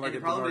problem So you is, want like and a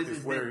the problem DeMarcus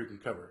is Ware that, who can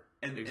cover.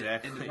 and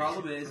Exactly. the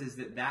problem is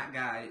that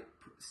guy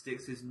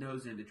sticks his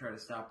nose in to try to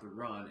stop the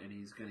run, and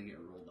he's going to get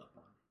rolled up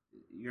on.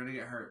 You're going to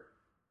get hurt.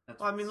 That's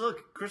Well, I mean,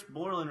 look, Chris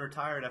Borland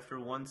retired after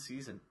one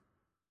season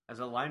as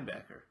a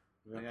linebacker.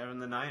 Yeah. Like in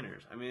the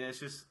Niners. I mean,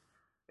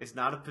 it's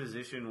not a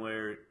position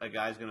where a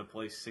guy's going to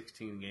play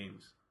 16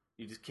 games.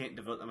 You just can't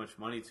devote that much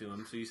money to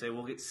him. So you say,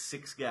 we'll get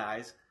 6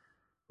 guys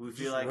who we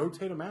Just feel like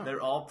rotate them out.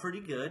 they're all pretty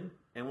good,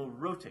 and we'll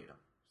rotate them.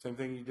 Same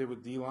thing you did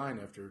with D-line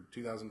after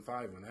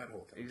 2005 when that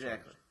whole thing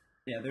Exactly.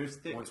 Yeah, there's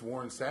changed. Once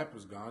Warren Sapp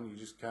was gone, you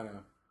just kind of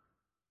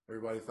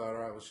everybody thought,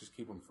 all right, let's just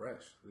keep them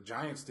fresh. The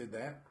Giants did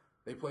that.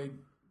 They played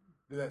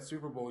that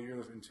Super Bowl year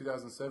in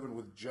 2007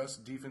 with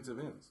just defensive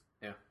ends.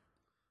 Yeah.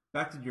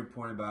 back to your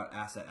point about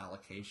asset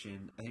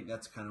allocation. I think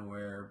that's kind of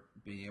where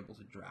being able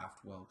to draft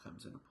well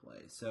comes into play.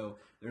 So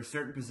there are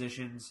certain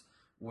positions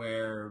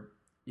where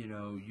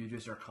you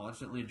just are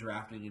constantly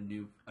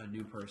drafting a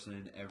new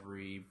person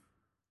every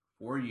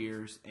 4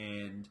 years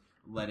and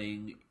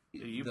letting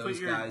those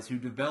guys who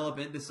develop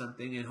into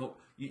something and hope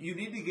you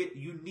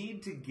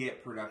need to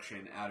get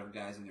production out of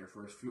guys in their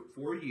first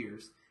 4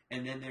 years,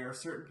 and then there are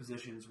certain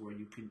positions where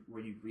you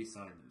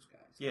re-sign those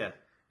guys. Yeah.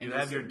 You And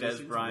have your there's Des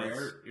certain Bryants,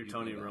 positions where your you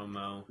Tony do that.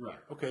 Romo, Right.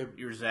 Okay,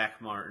 your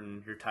Zach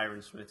Martin, your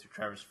Tyron Smith, your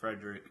Travis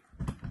Frederick.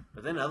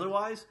 But then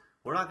otherwise,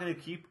 we're not going to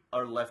keep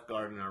our left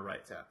guard and our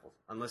right tackle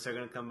unless they're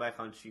going to come back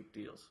on cheap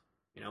deals.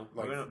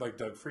 like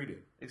Doug Free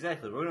did.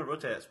 Exactly. We're going to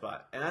rotate that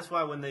spot. And that's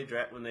why when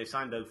they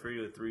signed Doug Free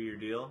to a 3-year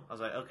deal, I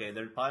was like, okay,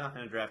 they're probably not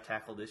going to draft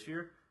tackle this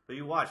year. But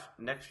you watch,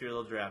 next year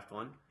they'll draft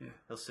one. Yeah.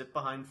 He'll sit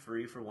behind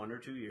Free for 1 or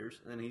 2 years,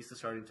 and then he's the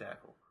starting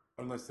tackle.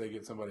 Unless they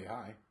get somebody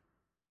high.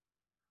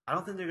 I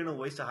don't think they're going to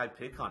waste a high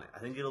pick on it. I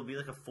think it'll be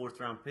like a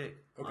 4th-round pick.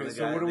 Okay, on a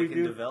so guy what do they we can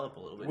do? develop a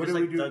little bit. What Just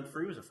do we like do? Doug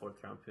Free was a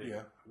 4th-round pick.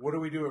 Yeah. What do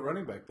we do at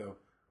running back, though?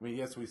 I mean,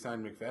 yes, we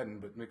signed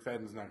McFadden, but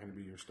McFadden's not going to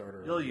be your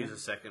starter. You'll use a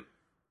second.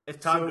 If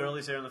Todd So-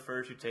 Gurley's there in the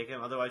first, you take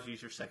him. Otherwise,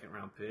 use your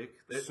 2nd-round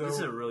pick. This So- is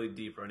a really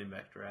deep running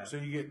back draft. So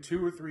you get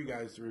 2 or 3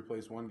 guys to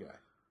replace one guy,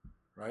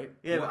 right?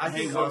 yeah, Well, but I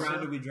think what also,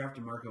 round did we draft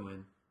DeMarco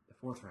in? The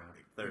 4th round.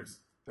 third.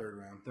 Third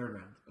round. 3rd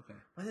round. Okay.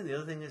 I think the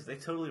other thing is they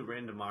totally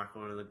ran DeMarco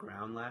into the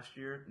ground last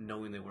year,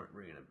 knowing they weren't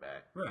bringing it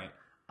back. Right.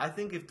 I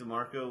think if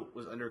DeMarco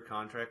was under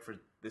contract for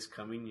this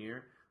coming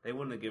year, they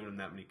wouldn't have given him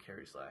that many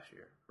carries last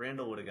year.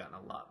 Randall would have gotten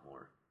a lot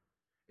more.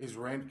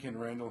 Can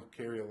Randall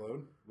carry a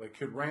load? Like,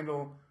 could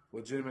Randall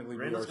legitimately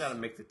Randall's be our... got to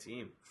make the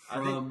team.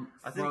 From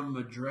I think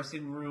a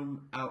dressing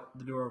room out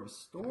the door of a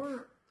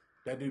store.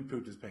 That dude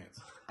pooped his pants.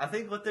 I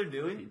think what they're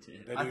doing. He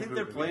did. That I dude think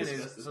their pooped plan his is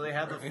pants. so they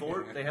have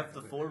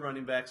the 4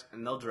 running backs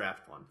and they'll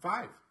draft one.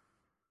 5.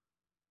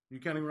 You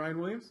counting Ryan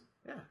Williams?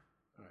 Yeah,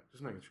 All right,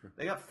 just making sure.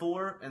 they got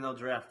 4 and they'll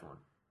draft one.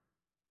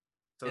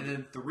 So And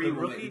then 3 the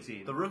will rookie, make the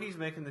team. The rookie's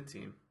making the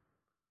team,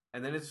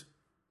 and then it's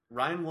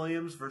Ryan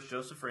Williams versus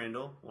Joseph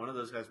Randall. One of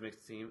those guys makes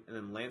the team, and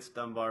then Lance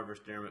Dunbar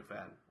versus Darren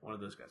McFadden. One of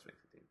those guys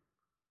makes the team.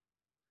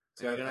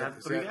 So you're gonna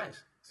have 3 guys.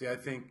 See, I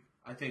think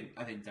I think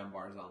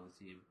Dunbar's on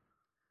the team.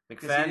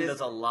 McFadden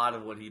does a lot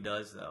of what he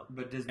does, though.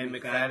 But does And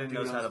McFadden McFadden do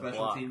knows it how on to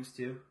special block. teams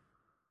too?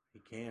 he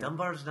can.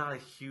 Dunbar's not a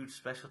huge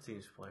special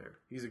teams player,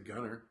 He's a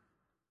gunner.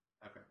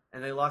 Okay.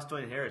 and they lost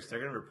Dwayne Harris. They're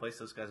going to replace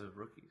those guys with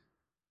rookies.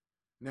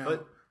 Now,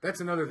 But- that's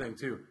another thing,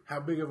 too. How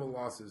big of a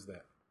loss is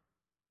that?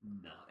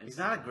 No, He's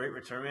not a great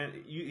return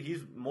man.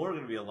 He's more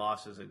going to be a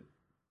loss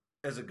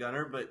as a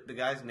gunner, but the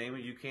guy's name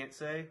you can't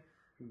say.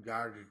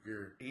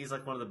 Gattaca. He's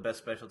like one of the best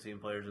special team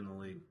players in the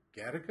league.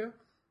 Gattaca?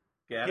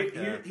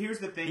 Here's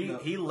the thing.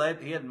 though.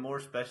 He had more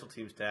special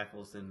teams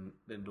tackles than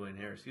Dwayne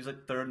Harris. He's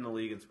like 3rd in the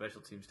league in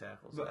special teams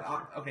tackles. But, last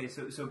year.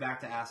 okay, so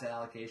back to asset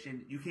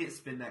allocation. You can't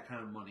spend that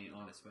kind of money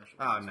on a special.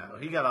 Oh teams no,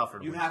 player. he got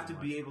offered. You way have too to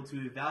much. be able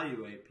to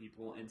evaluate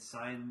people and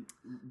sign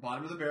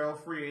bottom of the barrel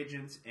free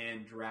agents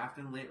and draft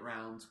in late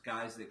rounds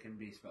guys that can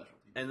be special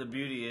teams. And the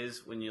beauty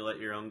is when you let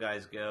your own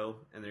guys go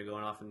and they're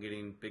going off and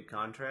getting big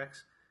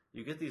contracts,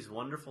 you get these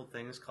wonderful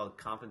things called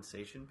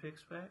compensation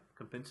picks back,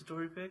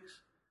 compensatory picks,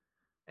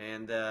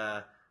 and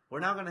we're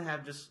now going to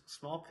have just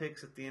small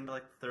picks at the end of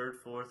like 3rd,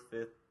 4th,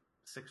 5th,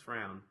 6th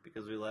round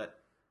because we let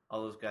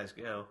all those guys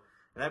go,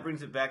 and that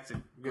brings it back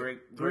to Greg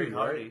 3,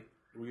 Hardy. right?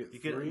 We get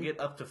You 3? get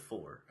up to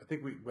 4. I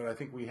think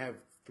we have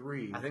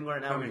 3. I think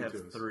right now we coming have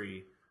to us.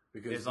 3.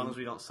 Because As long as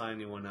we don't sign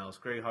anyone else.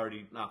 Greg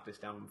Hardy knocked us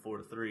down from 4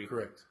 to 3.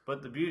 Correct.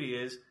 But the beauty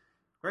is,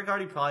 Greg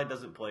Hardy probably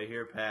doesn't play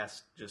here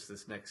past just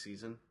this next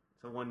season.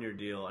 It's a 1-year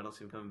deal. I don't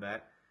see him coming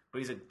back. But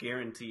he's a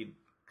guaranteed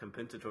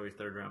compensatory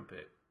 3rd-round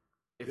pick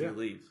if he Yeah.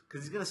 leaves.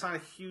 Because he's going to sign a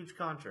huge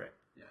contract.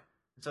 Yeah.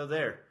 So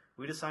there.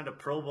 We just signed a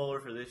Pro Bowler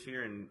for this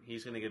year, and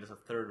he's going to get us a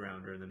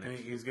 3rd-rounder in the And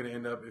next year. he's going to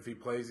end up, if he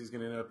plays, he's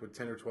going to end up with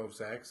 10 or 12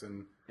 sacks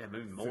and Yeah,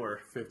 maybe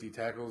more. 50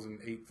 tackles and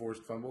 8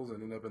 forced fumbles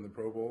and end up in the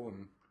Pro Bowl.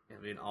 And Yeah,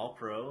 be an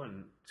All-Pro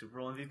and Super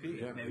Bowl MVP.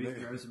 Yeah. Maybe and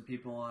they- throw some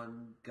people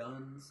on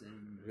guns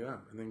and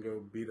and then go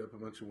beat up a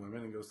bunch of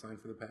women and go sign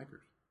for the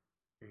Packers.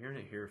 You're hearing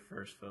it here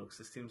first, folks.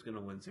 This team's going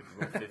to win Super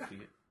Bowl 50.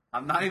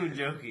 I'm not even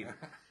joking.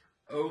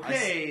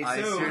 Okay,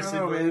 I so seriously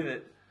No, believe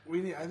man.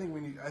 it. I think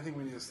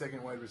we need a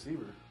second wide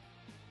receiver.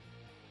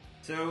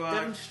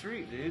 Devin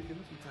Street, dude. Give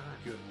him some time.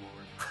 Good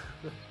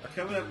lord.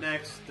 coming up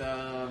next,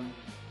 we're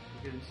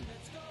getting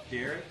to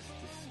Derek's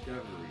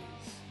Discoveries.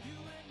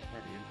 Yeah,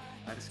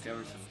 dude. I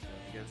discovered some stuff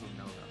you guys don't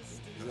know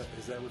about.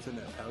 Is that what's in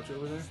that pouch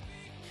over there?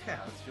 Yeah,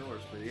 it's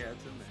yours, but yeah,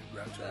 it's in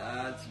there. Groucho.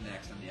 That's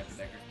next on the Upper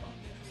Deckers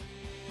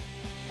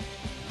podcast.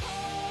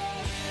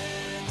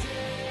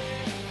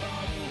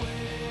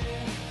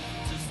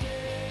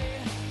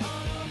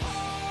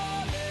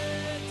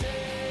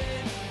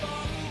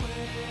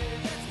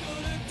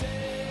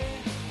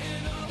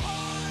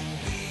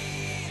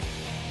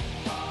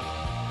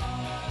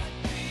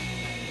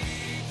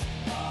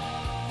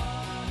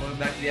 Welcome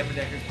back to the Upper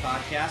Deckers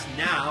podcast.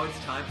 Now it's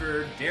time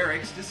for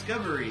Derek's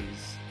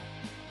Discoveries.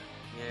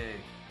 Yay.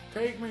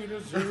 Take me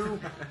to zoo.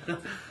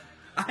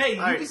 Hey,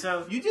 All right,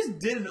 you just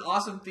did an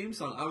awesome theme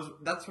song.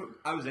 That's what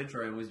I was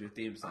introing was your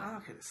theme song. I'm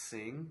not gonna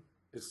sing.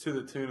 It's to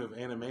the tune of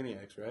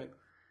Animaniacs, right?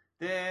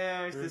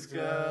 There's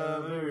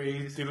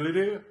discoveries.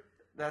 Doodly-doo.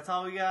 That's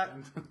all we got.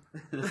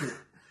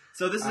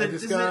 So this is I a,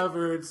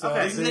 discovered this is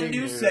a something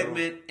new new.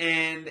 segment,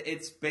 and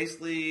it's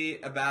basically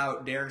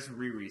about Derek's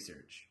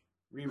re-research.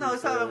 No,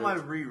 it's not about my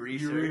You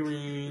re-research.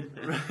 reread.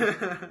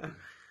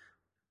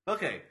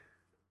 Okay.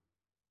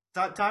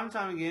 Time and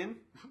time again,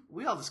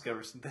 we all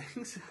discover some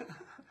things.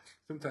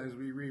 Sometimes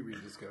we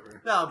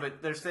rediscover. No,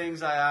 but there's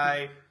things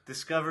I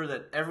discover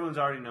that everyone's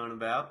already known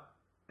about,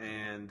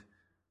 and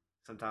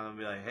sometimes I'll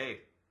be like, "Hey,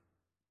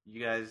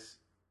 you guys,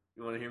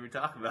 you want to hear me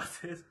talk about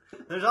this?"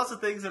 There's also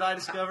things that I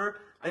discover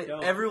that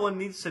don't. everyone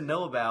needs to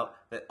know about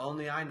that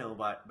only I know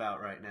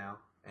about right now,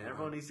 and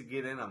everyone needs to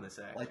get in on this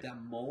act. Like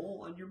that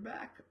mole on your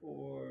back,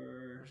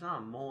 or There's not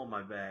a mole on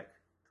my back;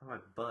 it's on my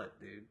butt,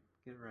 dude.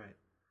 Get it right.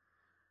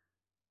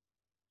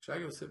 Should I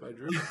go sit by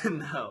Drew?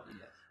 No.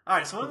 All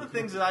right, so one of the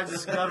things that I've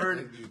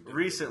discovered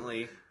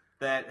recently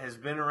that has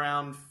been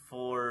around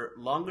for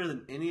longer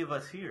than any of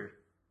us here.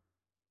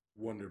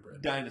 Wonder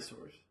Bread.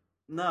 dinosaurs,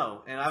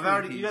 No, and I've Twin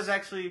already, you Peaks. guys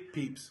actually,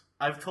 Peeps.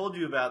 I've told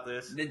you about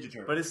this, Ninja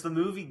Turtles, but it's the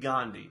movie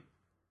Gandhi.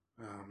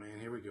 Oh man,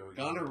 here we go again.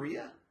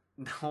 gonorrhea.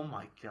 Oh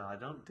my god,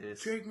 don't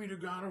diss. Take me to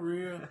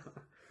gonorrhea.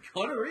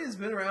 Gonorrhea's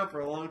been around for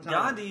a long time.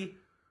 Gandhi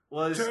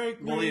was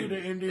Take me to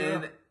India.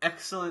 an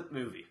excellent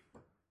movie.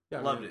 Yeah,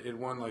 Loved it. It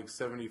won like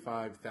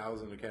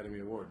 75,000 Academy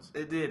Awards.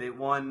 It did. It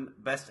won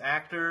Best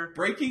Actor.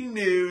 Breaking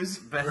news: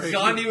 Breaking-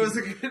 Gandhi was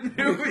a good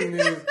Breaking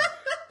movie. news.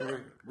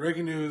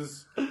 Breaking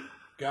news.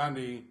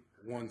 Gandhi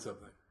won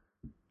something.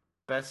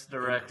 Best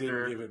And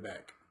Director. didn't give it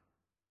back.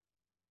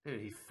 Dude,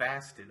 he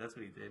fasted. That's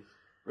what he did.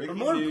 Breaking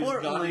But more news: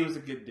 importantly, Gandhi was a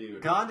good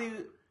dude. Gandhi,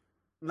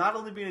 not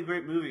only being a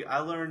great movie, I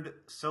learned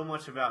so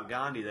much about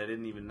Gandhi that I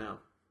didn't even know.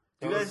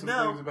 You Tell us guys some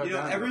know, things about You know,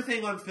 Gandhi.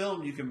 everything on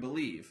film you can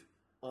believe.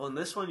 well, in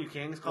this one you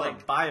can. It's called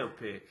Like- a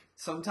biopic.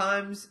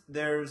 Sometimes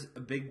there's a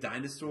big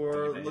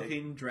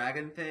dinosaur-looking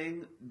dragon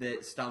thing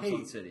that stomps Hey,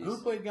 on cities. who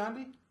played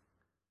Gandhi?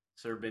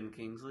 Sir Ben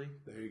Kingsley.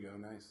 There you go.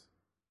 Nice.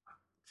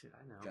 Shit,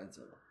 I know.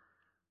 Godzilla.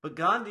 But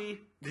Gandhi,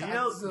 do you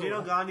know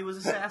Godzilla. Gandhi was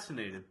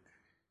assassinated?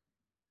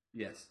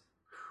 Yes.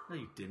 No,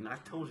 you didn't. I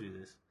told you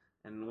this.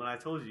 And when I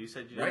told you, you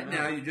said you Right didn't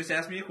now, know. you just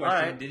asked me a question.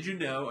 Alright. Did you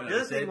know? And The I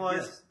other said thing was,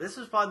 yes. this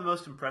was probably the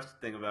most impressive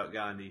thing about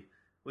Gandhi,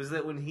 was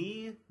that when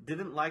he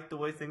didn't like the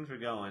way things were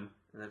going,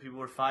 and that people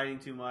were fighting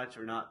too much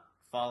or not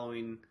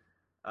following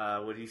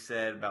what he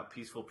said about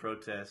peaceful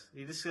protests,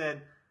 he just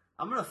said,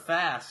 "I'm going to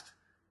fast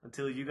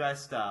until you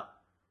guys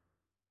stop."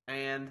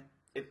 And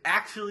it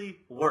actually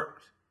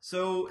worked.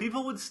 So,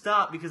 People would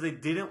stop because they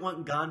didn't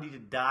want Gandhi to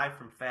die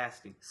from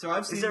fasting.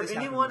 I've seen Is there this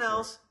happen anyone before.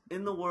 else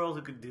in the world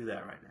who could do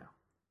that right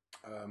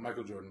now?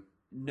 Michael Jordan.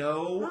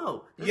 No.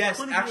 No. There's Yes,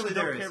 plenty of people actually who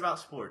there don't is. care about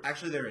sports.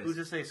 Actually, there Who is.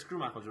 just say, screw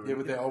Michael Jordan. Yeah,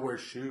 but they all wear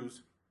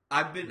shoes.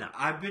 I've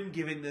been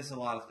giving this a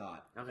lot of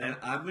thought, Okay. and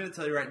I'm going to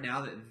tell you right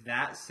now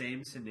that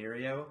same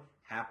scenario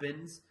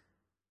happens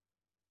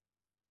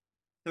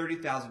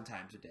 30,000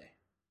 times a day.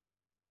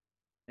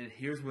 And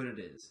here's what it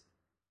is: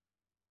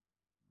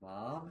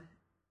 Mom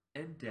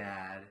and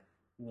Dad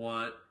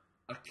want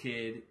a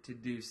kid to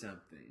do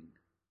something.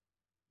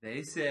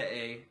 They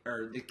say,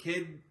 or the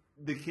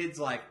kid's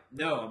like,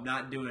 "No, I'm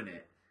not doing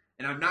it,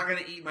 and I'm not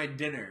going to eat my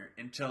dinner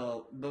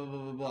until blah blah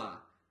blah blah."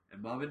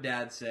 And Mom and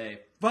Dad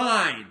say,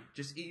 "Fine,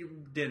 just eat your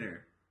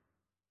dinner."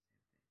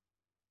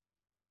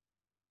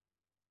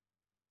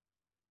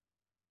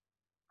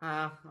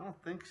 I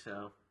don't think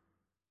so.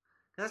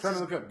 That's Trying to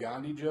just- look up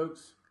Gandhi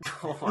jokes.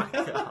 oh my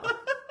god.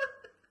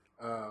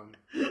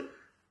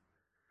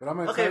 But I'm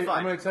gonna Okay, tell you, fine.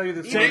 I'm gonna tell you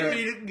this. Take one.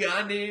 me to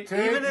Gandhi.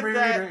 Take even if me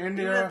that, to even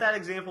India. if that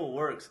example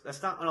works,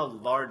 that's not on a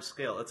large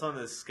scale. It's on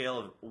the scale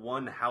of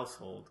one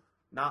household,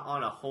 not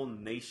on a whole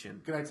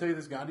nation. Can I tell you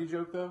this Gandhi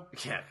joke though?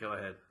 Yeah, go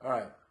ahead. All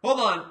right. Hold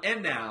on,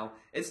 and now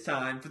it's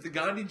time for the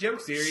Gandhi joke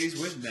series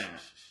with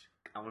Matt.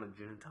 I want a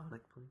gin and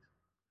tonic, please.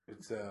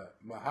 It's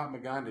Mahatma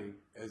Gandhi,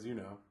 as you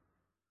know,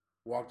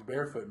 walked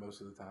barefoot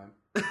most of the time.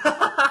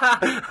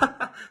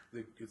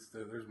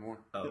 There's more.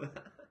 Oh.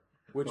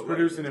 Which But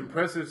produced wait. an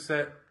impressive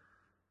set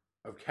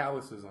of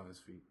calluses on his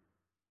feet.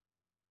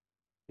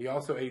 He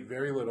also ate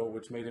very little,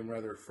 which made him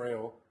rather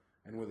frail.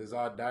 And with his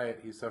odd diet,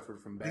 he suffered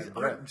from These bad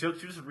aren't breath.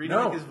 jokes. You're just reading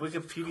No, like his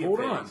Wikipedia hold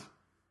page. on.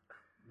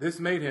 This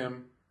made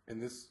him,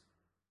 and this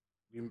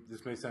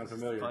may sound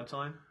familiar,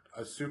 Punchline?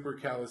 a super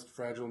calloused,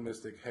 fragile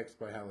mystic hexed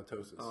by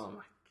halitosis. Oh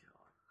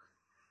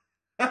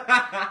my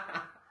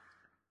god.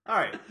 All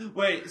right.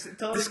 Wait,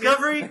 tell us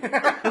Discovery.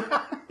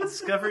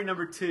 Discovery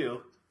number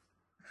 2.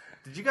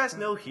 Did you guys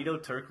know Hito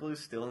Turkoglu is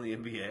still in the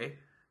NBA?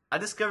 I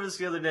discovered this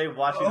the other day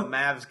watching the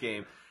Mavs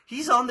game.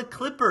 He's on the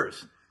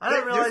Clippers. I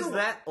didn't There's realize a-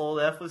 that old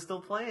F was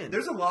still playing.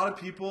 There's a lot of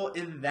people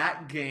in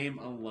that game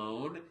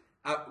alone,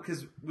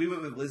 because we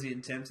went with Lizzie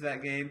and Tim to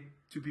that game,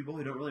 2 people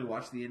who don't really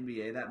watch the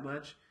NBA that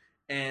much,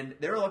 and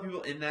there were a lot of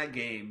people in that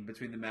game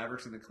between the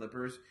Mavericks and the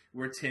Clippers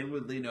where Tim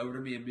would lean over to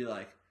me and be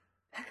like,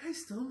 that guy's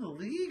still in the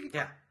league?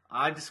 Yeah,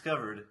 I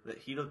discovered that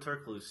Hito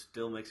Turkoglu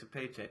still makes a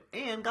paycheck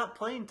and got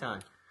playing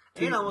time.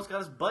 And almost got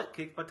his butt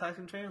kicked by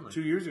Tyson Chandler.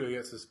 2 years ago, he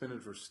got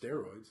suspended for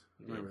steroids.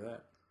 Remember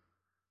that?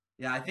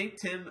 Yeah, I think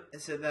Tim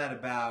said that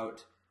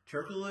about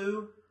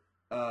Turkoglu,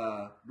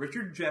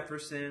 Richard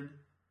Jefferson,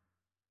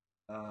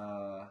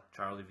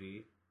 Charlie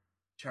V.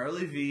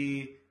 Charlie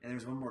V, and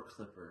there's one more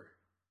Clipper.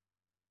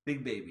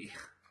 Big Baby.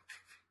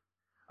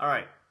 All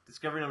right,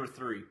 discovery number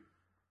 3.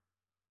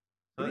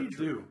 What do you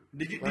do?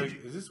 Did you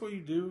Is this what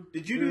you do?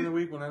 Did you during do- the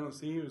week when I don't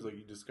see you? Is like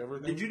you discover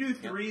things? Did you do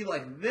 3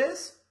 like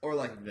this or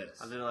like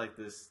this? I did it like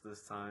this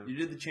time. You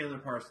did the Chandler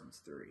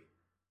Parsons 3.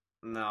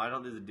 No, I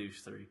don't do the douche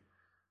 3.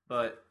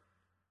 But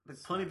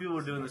plenty of people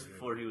were doing this not good.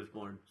 before he was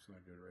born. It's not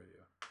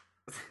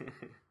good radio.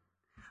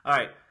 All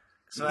right,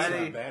 so It's at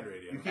not a bad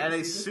radio. at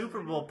a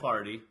Super Bowl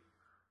party,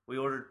 we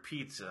ordered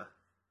pizza.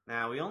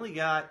 Now we only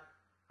got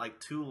like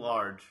 2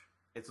 large.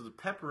 It's the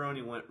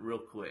pepperoni went real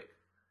quick,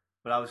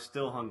 but I was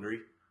still hungry.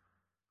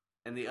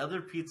 And the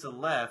other pizza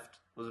left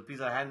was a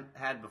pizza I hadn't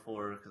had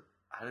before because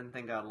I didn't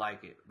think I'd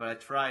like it, but I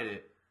tried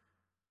it,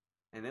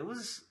 and it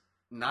was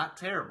not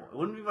terrible. It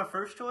wouldn't be my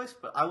first choice,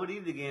 but I would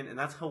eat it again, and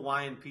that's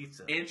Hawaiian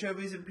pizza.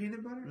 Anchovies and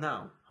peanut butter?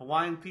 No,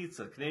 Hawaiian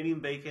pizza, Canadian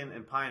bacon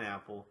and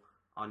pineapple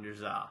on your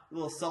za. A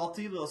little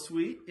salty, a little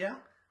sweet, yeah?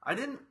 I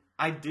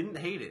didn't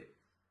hate it.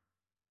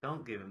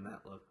 Don't give him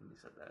that look when you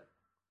said that.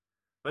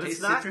 But Tastes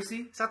it's not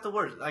citrusy? It's not the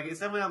worst. Like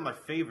it's definitely not my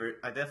favorite.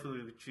 I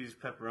definitely would choose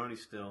pepperoni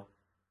still,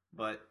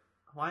 but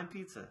Hawaiian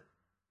pizza,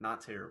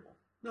 not terrible.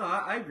 No,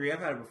 I agree. I've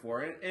had it before,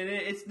 and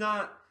it's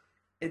not.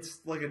 It's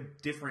like a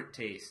different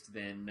taste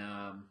than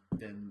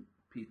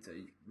pizza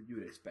you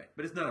would expect,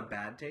 but it's not a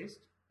bad taste.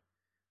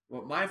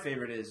 Well, my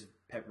favorite is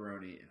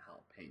pepperoni and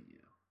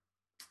jalapeno.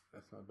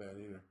 That's not bad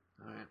either.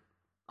 All right.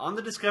 On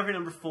the discovery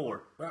number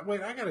 4. But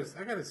wait, I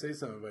gotta say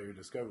something about your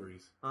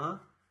discoveries. Huh?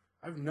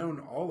 I've known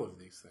all of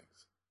these things.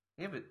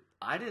 Yeah, but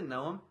I didn't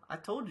know him. I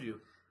told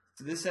you.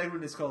 So this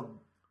segment is called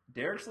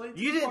Derek's Late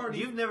You didn't. Party.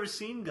 You've never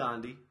seen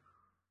Gandhi,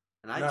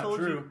 and I Not told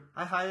you true.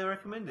 I highly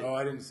recommend it. Oh,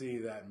 I didn't see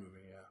that movie.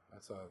 Yeah, I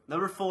saw it.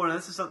 Number 4, and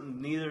this is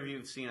something neither of you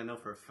have seen. I know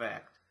for a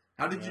fact.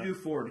 How did you do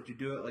 4? Did you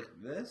do it like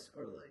this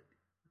or like?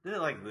 Did it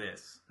like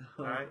this.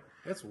 All right.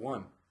 That's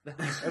one.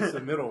 That's the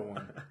middle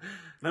one.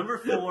 Number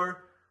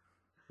 4.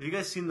 Have you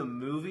guys seen the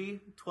movie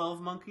 12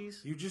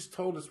 Monkeys? You just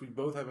told us we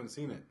both haven't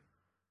seen it.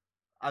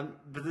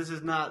 But this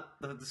is not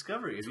the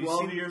discovery. Have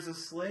 12 you seen, Years a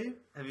Slave?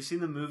 Have you seen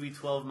the movie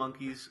 12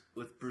 Monkeys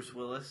with Bruce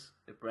Willis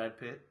and Brad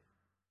Pitt?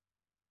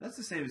 That's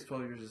the same as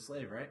 12 Years a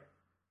Slave, right?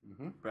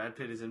 Brad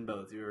Pitt is in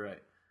both. You're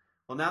right.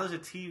 Well, now there's a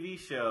TV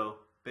show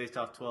based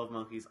off 12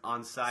 Monkeys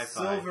on Sci-Fi.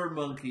 Silver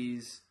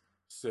Monkeys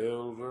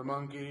Silver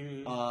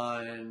Monkey.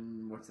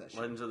 on what's that show?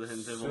 Legends of the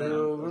Hidden Temple.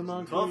 Silver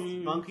Monkey. 12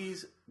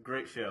 Monkeys,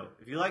 great show.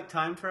 If you like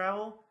time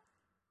travel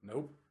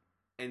Nope.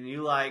 and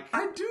you like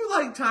I do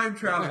like time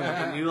travel.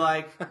 and you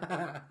like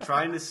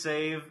trying to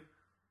save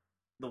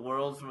the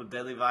world from a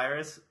deadly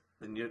virus,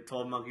 then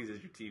 12 Monkeys is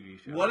your TV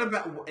show. What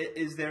about?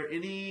 Is there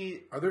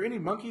any? Are there any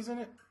monkeys in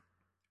it?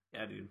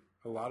 Yeah, dude.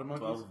 A lot of monkeys?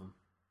 12 of them.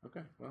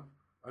 Okay, well,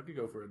 I could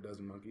go for a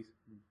dozen monkeys.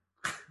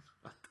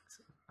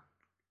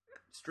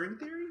 String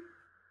theory?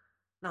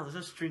 No, there's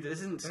no string. This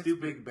isn't That's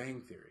stupid. Big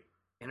Bang Theory.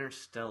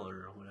 Interstellar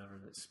or whatever.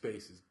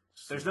 Space is.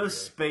 There's super no gay.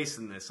 space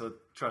in this, so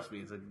trust me,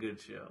 it's a good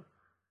show.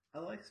 I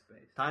like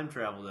space. Time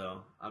travel,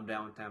 though, I'm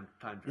down with time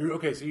travel.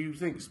 Okay, so you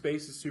think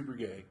space is super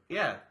gay,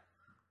 Yeah,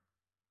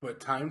 but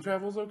time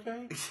travel's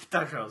okay?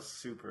 time travel's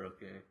super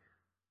okay.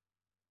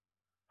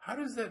 How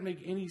does that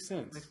make any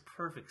sense? Makes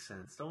perfect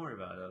sense. Don't worry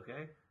about it,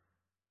 okay?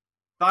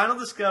 Final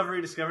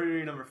discovery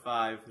number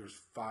 5. There's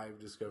 5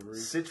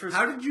 discoveries. Citrus.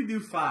 How did you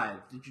do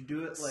 5? Did you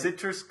do it like?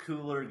 Citrus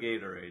Cooler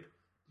Gatorade.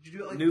 Did you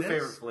do it like New this?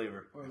 favorite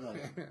flavor. Or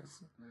like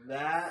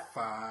that?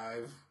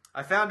 5.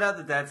 I found out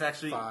that that's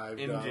actually $5.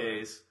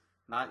 MJ's,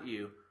 not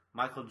you.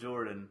 Michael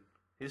Jordan.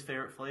 His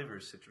favorite flavor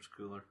is Citrus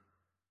Cooler.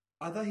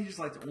 I thought he just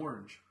liked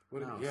orange.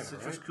 What, No, yeah,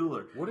 Citrus right?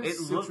 Cooler. What is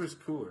It citrus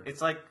looked- cooler?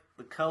 It's like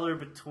the color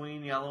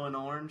between yellow and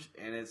orange,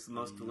 and it's the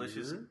most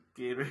delicious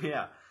Gatorade.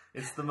 Yeah,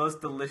 it's the most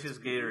delicious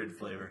Gatorade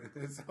flavor.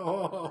 It's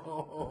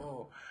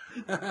oh.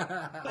 I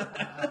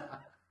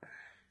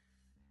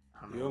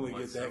don't You know only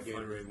what's get that so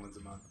funny. Gatorade once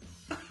a month.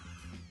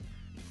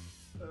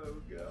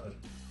 Oh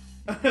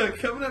god.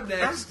 Coming up That's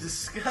next. It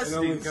disgusting,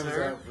 only comes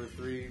sir. out for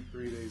three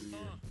days a year,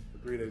 or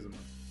 3 days a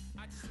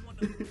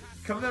month.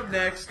 Coming up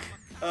next,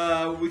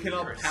 we can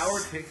all power.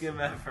 Take him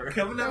effort.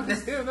 Coming up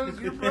next. Yeah, that was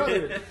your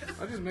brother.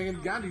 I'm just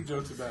making Gandhi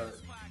jokes about it.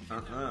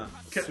 Uh-huh.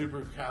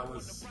 Super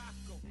callous,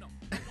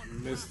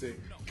 mystic.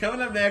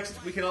 Coming up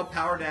next, we can all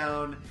power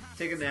down,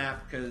 take a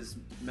nap, because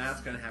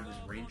Matt's gonna have his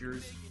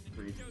Rangers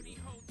preview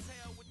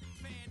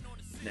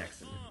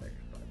next in the second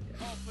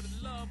podcast. All for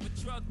the love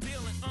of drug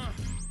dealing,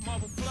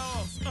 marble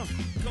floors,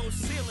 gold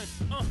ceiling,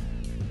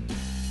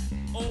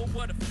 oh,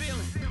 what a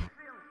feeling.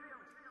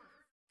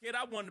 Kid,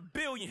 I won $1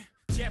 billion.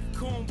 Jeff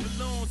Koons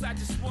balloons, I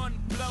just want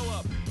to blow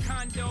up.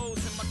 Condos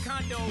in my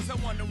condos,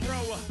 I want to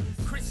row up.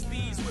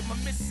 Christie's with my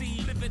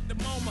missy, live at the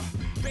MoMA.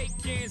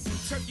 Bacons and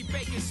turkey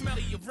bacon, smell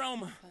the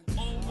aroma.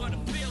 Oh, what a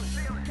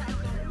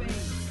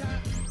feeling.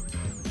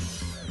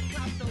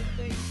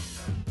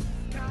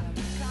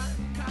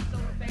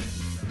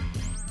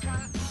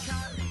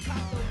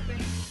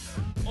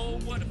 Oh,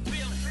 what a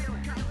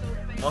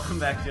feeling. Welcome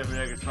back to Jeffrey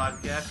Nuggets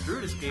Podcast.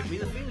 Drew just gave me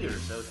the finger,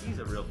 so he's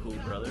a real cool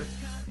brother.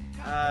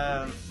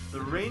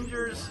 The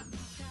Rangers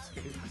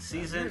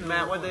season,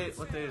 Matt. What day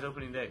is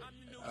opening day?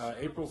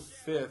 April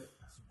 5th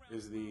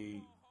is the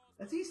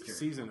That's Easter.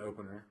 season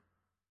opener,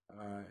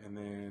 and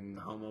then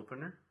The home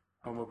opener.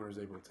 home opener is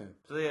April 10th.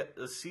 So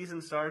the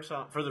season starts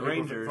on for the April-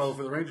 Rangers.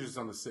 For the Rangers, it's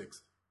on the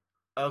 6th.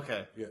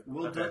 Okay. Yeah.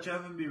 Will Okay. Dutch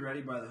Oven be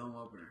ready by the home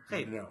opener?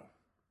 Hey, No.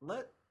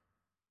 let's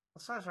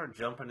not start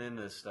jumping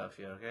into this stuff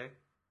yet, okay?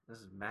 This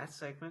is Matt's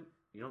segment.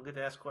 You don't get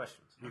to ask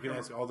questions. You can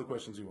ask all the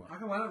questions you want, How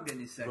come I don't get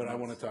any segments? but I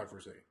want to talk for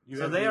a second. You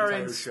So have they the are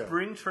entire in show.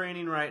 spring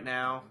training right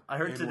now. I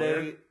heard And today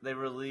where? they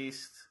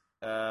released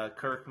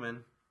Kirkman.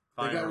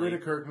 They Finally. got rid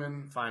of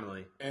Kirkman,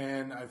 Finally.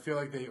 and I feel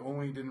like they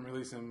only didn't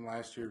release him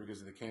last year because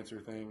of the cancer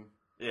thing.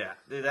 Yeah,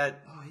 dude,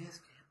 that Oh yes.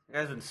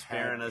 guy's been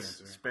sparing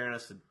cancer.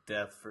 us to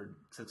death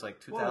since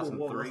like Whoa, whoa,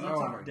 2003. whoa. Oh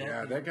talk my death.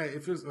 god, that guy!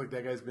 It feels like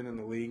that guy's been in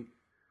the league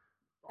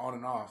on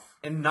and off,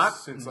 And not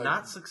since, like,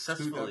 not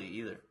successfully 2000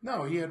 either.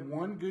 No, he had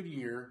one good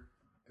year,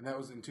 and that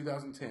was in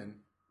 2010.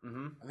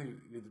 Mm-hmm. I think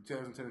it was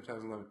 2010 or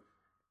 2011,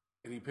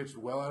 and he pitched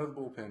well out of the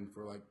bullpen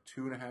for like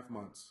 2.5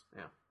 months.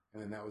 Yeah.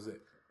 And then that was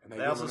it. And They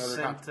gave also him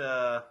another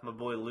sent my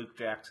boy Luke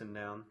Jackson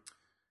down.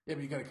 Yeah,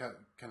 but you got to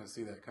kind of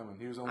see that coming.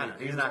 He was I only know,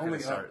 he he's was not going only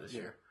to start up- this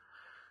yeah. year.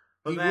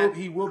 But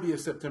He will be a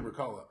September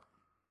call up.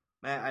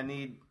 Matt, I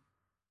need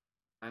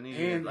And you,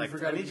 you like,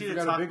 forgot- I need you you to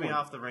forgot a talk big me one.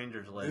 off the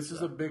Rangers list. This is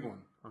though. a big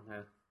one. Okay.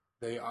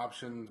 They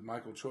optioned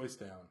Michael Choice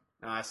down,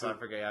 No, I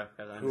forget.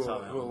 I who saw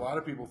that a one. lot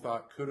of people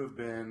thought could have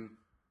been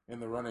in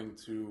the running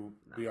to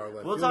be our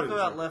left We'll fielder talk this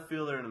about year. left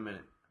fielder in a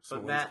minute.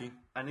 But Matt, Slawinski?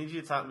 I need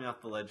you to talk me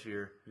off the ledge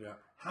here Yeah.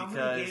 How Because-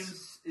 many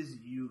games is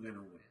you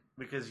gonna win?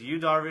 because you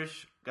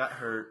Darvish got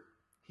hurt.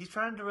 He's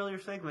trying to derail your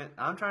segment.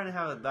 I'm trying to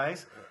have a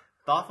nice,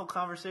 thoughtful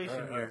conversation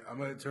All right, here. I'm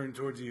going to turn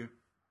towards you.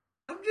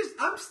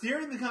 I'm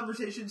steering the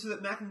conversation so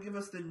that Matt can give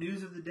us the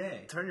news of the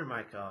day. Turn your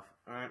mic off.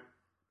 All right.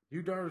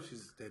 You Darvish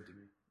is dead to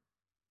me.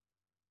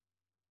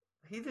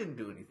 He didn't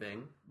do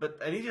anything, but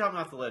I need you to help me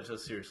off the ledge, though,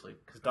 seriously.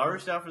 Because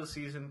Darvish's out for the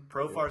season.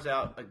 Profar's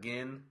out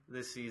again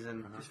this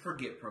season. Just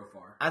forget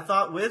Profar. I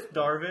thought with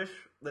Darvish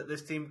that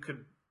this team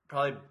could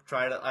probably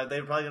try to.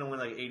 They're probably going to win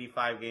like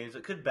 85 games.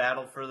 It could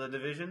battle for the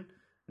division.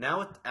 Now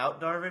without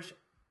Darvish,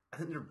 I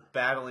think they're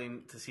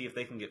battling to see if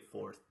they can get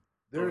fourth.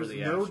 There's over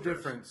the no Astros.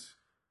 difference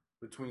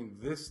between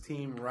this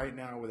team right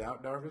now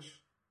without Darvish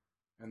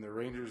and the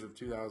Rangers of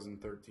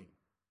 2013.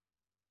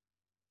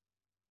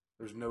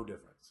 There's no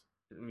difference.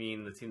 I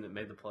mean, the team that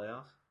made the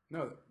playoffs.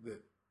 No, that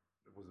it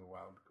was a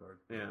wild card.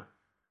 Yeah.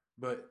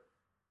 But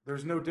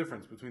there's no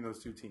difference between those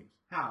two teams.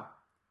 How?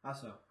 How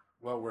so?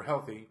 Well, we're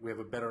healthy. We have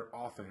a better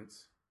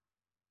offense,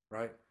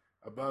 right?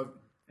 Above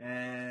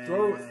And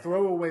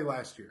throw away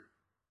last year.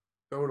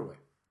 Throw it away.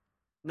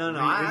 No, It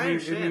I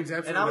means- it understand. means And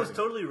absolutely I was nothing.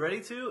 totally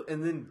ready to,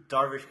 and then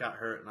Darvish got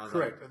hurt, and I was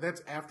Correct.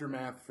 That's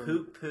aftermath from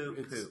Poop, poop,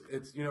 it's, poop.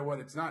 It's you know what?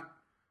 It's not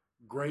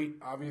great,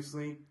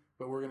 obviously,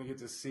 but we're going to get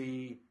to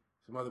see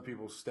some other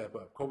people step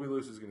up. Colby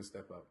Lewis is going to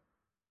step up,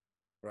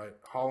 right?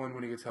 Holland,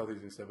 when he gets healthy, is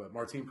going to step up.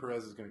 Martin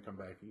Perez is going to come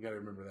back. You got to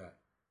remember that.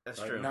 That's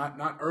right? true.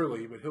 Not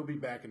early, but he'll be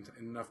back in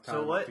enough So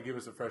time what- to give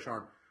us a fresh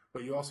arm.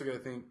 But you also got to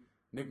think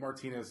Nick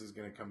Martinez is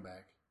going to come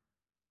back,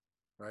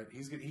 right?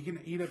 He can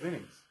eat up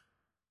innings.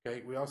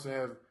 Okay. We also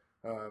have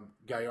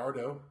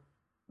Gallardo.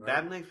 Right?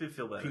 That makes me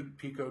feel better.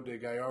 Pico de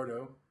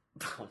Gallardo.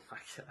 Oh my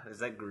god, is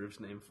that Groove's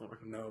name for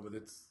him? No, but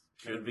it's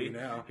Should gonna be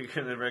now. You're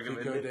gonna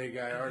recommend Pico it? de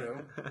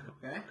Gallardo.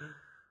 okay.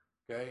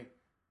 Okay.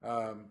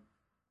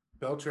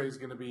 Beltre's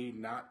going to be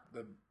not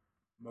the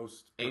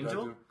most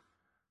Angel? productive.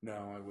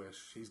 No, I wish.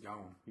 He's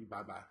gone.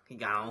 Bye-bye. He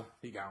gone.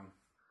 He gone.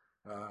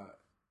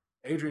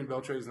 Adrian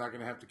Beltre is not going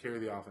to have to carry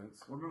the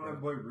offense. What about my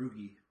boy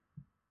Rugi?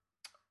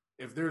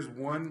 If there's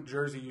one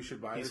jersey you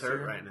should buy He's this hurt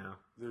year, right now.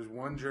 there's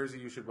one jersey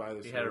you should buy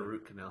this He year. had a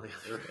root canal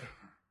yesterday.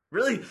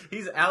 Really?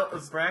 He's out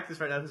of practice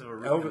right now because of a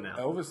root canal.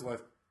 Elvis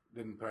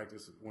didn't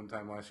practice one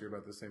time last year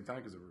about the same time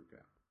because of root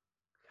canal.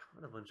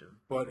 What a bunch of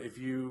But it's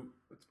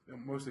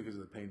mostly because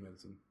of the pain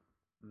medicine.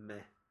 meh.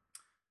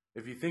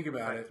 If you think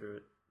about Right it, through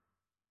it.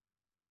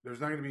 there's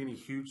not going to be any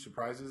huge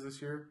surprises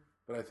this year,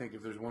 but I think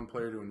if there's one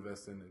player to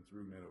invest in, it's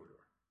Ruben Odor.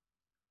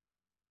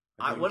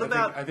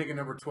 I think a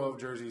number 12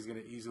 jersey is going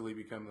to easily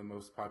become the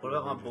most popular.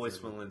 What about my boy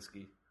jersey.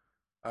 Smolinski?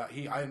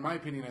 In my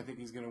opinion, I think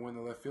he's going to win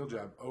the left field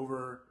job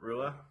over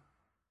Rua.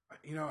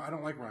 I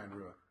don't like Ryan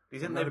Rua. Do you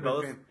think they're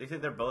both? Do you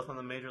think they're both on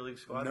the major league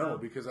squad? No, now?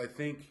 because I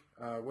think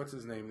what's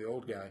his name, the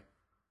old guy,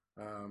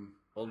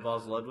 Old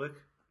Balls Ludwig,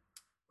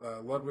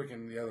 Ludwig,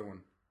 and the other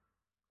one.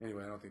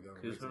 Anyway, I don't think that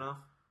one. Kuzmanov.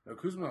 No,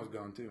 Kuzmanov's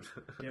gone too.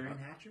 Darian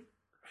Hatcher?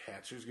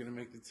 Hatcher's going to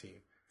make the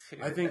team.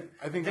 I think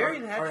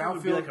Darian our Hatcher would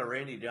outfield, be like a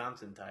Randy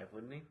Johnson type,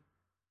 wouldn't he?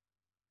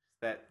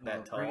 That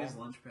tall. Bring his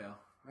lunch pail.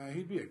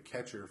 he'd be a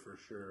catcher for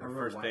sure.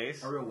 First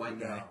base. A real white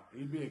guy. No,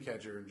 he'd be a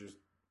catcher and just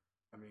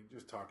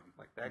talking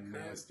Like that guy?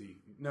 nasty.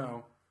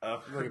 No,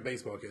 Oh. he's like a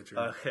baseball catcher.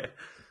 Okay.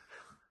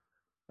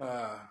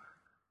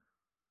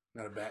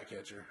 Not a bat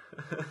catcher.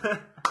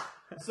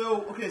 So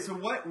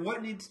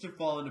what needs to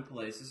fall into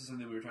place? This is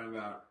something we were talking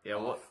about.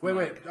 Yeah,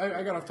 Wait,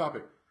 I got off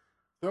topic.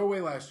 Throw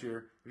away last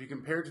year. If you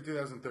compare it to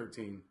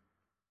 2013,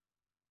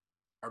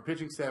 our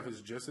pitching staff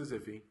is just as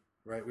iffy,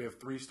 right? We have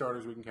 3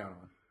 starters we can count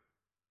on.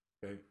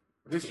 Okay,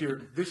 this year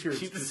it's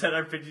You just said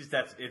our pitching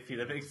staff's iffy.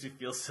 That makes me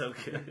feel so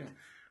good.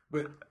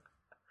 But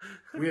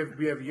we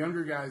have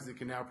younger guys that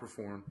can now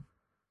perform.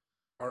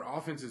 Our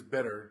offense is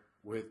better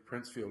with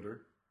Prince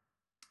Fielder,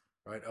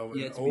 right?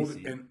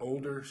 An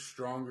older,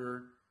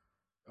 stronger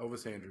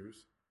Elvis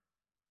Andrews,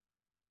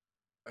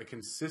 a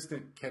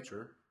consistent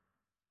catcher,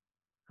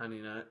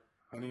 Honey Nut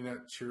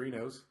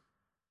Chirinos.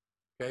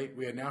 Okay,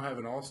 we now have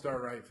an all-star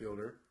right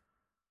fielder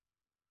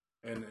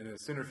and a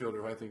center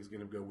fielder who I think is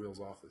going to go wheels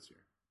off this year.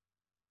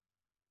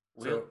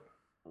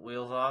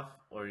 Wheels off,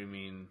 or you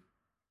mean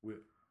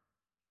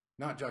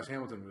not Josh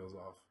Hamilton wheels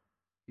off?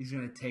 He's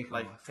going to take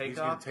off. He's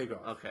going to take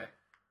off. Okay.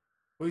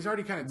 Well, he's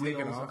already kind of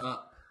taken Wheels off.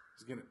 up.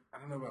 I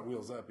don't know about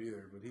wheels up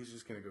either, but he's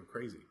just going to go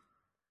crazy.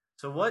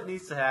 So what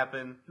needs to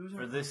happen Who's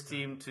for our this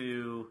team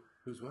to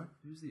Who's what?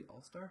 Who's the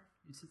All-Star?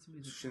 You said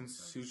somebody's the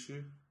All-Star?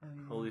 Shinsuchu.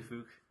 Holy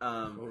Fook?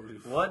 Holy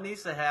Fook. What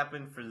needs to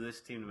happen for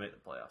this team to make the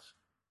playoffs?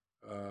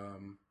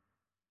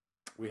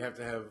 We have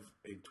to have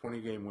a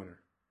 20-game winner.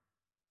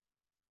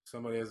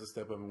 Somebody has to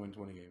step up and win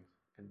 20 games.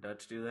 Can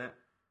Dutch do that?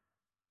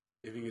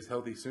 If he gets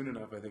healthy soon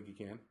enough, I think he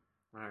can.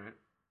 All right.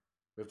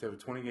 We have to have a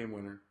 20-game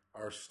winner.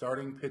 Our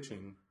starting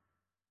pitching,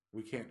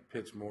 we can't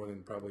pitch more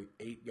than probably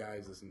 8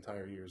 guys this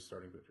entire year as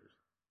starting pitchers.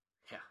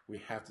 Yeah. We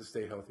have to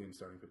stay healthy in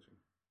starting pitching.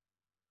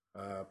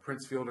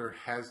 Prince Fielder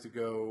has to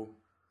go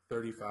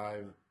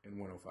 35 and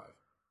 105.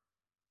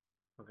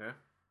 Okay.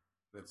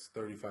 That's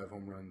 35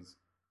 home runs,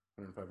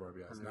 105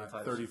 RBIs, not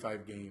 105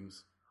 35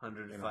 games and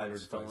 105 105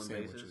 stolen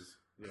sandwiches. bases.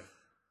 Yeah.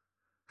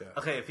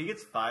 Okay, if he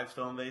gets 5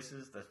 stolen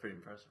bases, that's pretty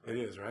impressive. It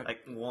is, right? Like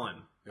 1,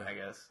 Yeah. I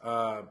guess.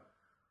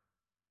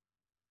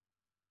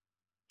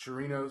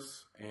 Chirinos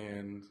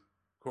and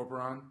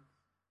Corporon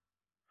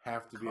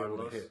have to be able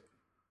Carlos. to hit.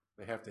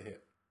 They have to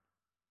hit.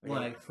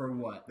 Like, for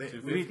what? We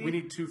 250?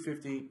 need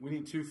 250. We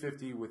need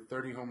 250 with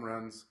 30 home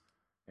runs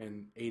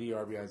and 80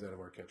 RBIs out of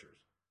our catchers.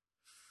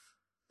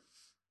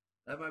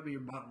 That might be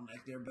your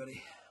bottleneck there,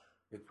 buddy.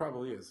 It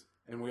probably is.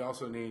 And we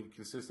also need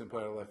consistent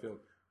play out of left field.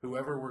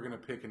 Whoever we're going to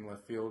pick in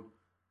left field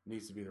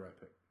needs to be the right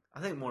pick. I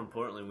think more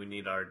importantly, we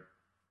need our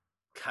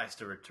guys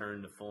to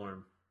return to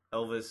form.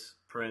 Elvis,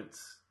 Prince,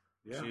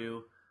 Yeah.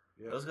 Chu.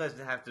 Yeah. Those guys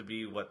have to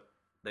be what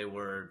they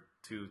were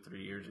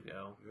 2-3 years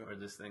ago, Yeah. or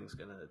this thing's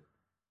going to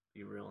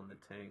be real in the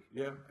tank.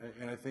 Yeah,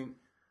 and I think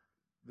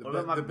What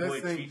about my the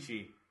boy best thing,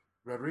 Chichi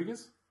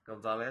Rodriguez.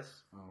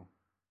 Gonzalez? Oh,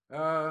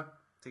 Is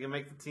he going to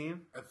make the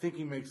team? I think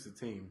he makes the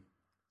team,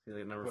 Is he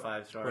like number but,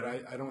 5 star? but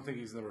I don't think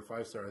he's number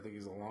 5 star. I think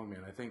he's a long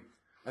man. I think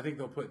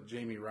they'll put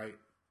Jamie Wright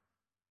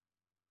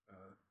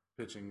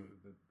pitching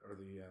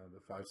the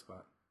 5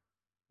 spot.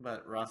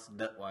 But Ross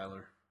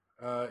Detweiler.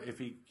 If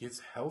he gets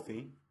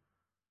healthy,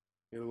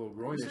 he had a little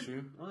groin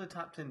issue. Well, the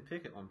top 10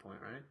 pick at one point,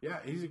 right? Yeah,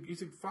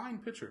 he's a fine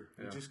pitcher.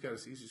 Yeah. He's just got to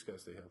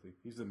stay healthy.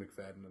 He's the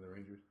McFadden of the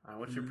Rangers. All right,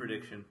 what's your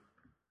prediction?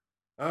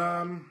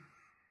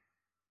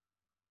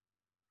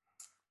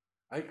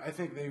 I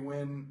think they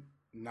win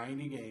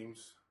 90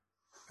 games.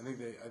 I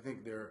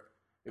think they're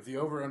if the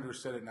over under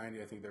set at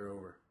 90, I think they're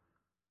over.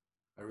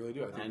 I really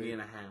do. I think 90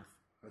 and a half.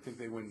 I think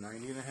they win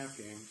 90 and a half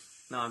games.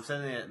 No, I'm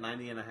setting it at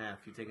 90 and a half.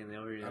 You taking the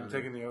over? I'm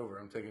taking the over.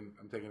 I'm taking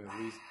at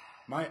least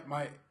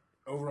my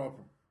overall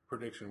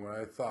prediction. What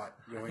I thought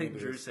I going think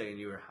into Drew's this, saying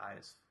you were high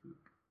as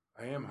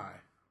I am high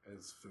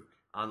as Fook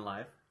on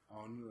live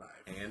on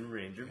live and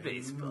Ranger And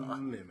baseball.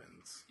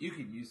 lemons. You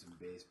could use some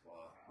baseball.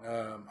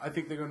 I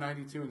think they go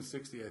 92 and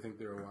 60. I think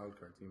they're a wild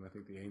card team. I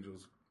think the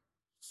Angels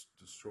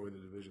destroy the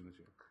division this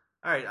year.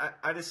 All right,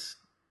 I just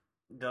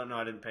don't know.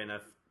 I didn't pay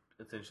enough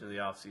attention to the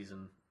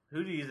offseason.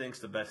 Who do you think's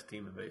the best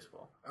team in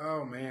baseball?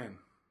 Oh man,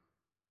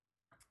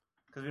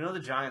 Because we know the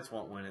Giants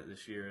won't win it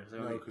this year.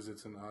 no, because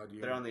it's an odd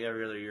year. They're on the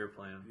every other year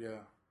plan. Yeah,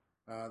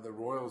 the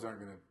Royals aren't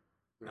going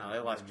to. No, they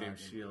lost James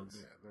Shields.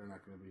 Yeah, they're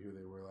not going to be who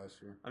they were last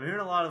year. I'm hearing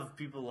a lot of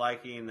people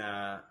liking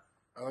I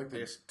like the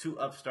there's 2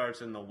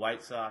 upstarts in the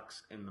White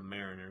Sox and the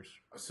Mariners.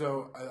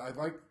 so I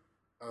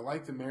I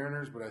like the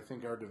Mariners, but I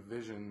think our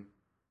division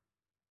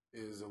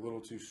is a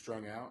little too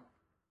strung out.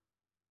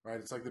 Right?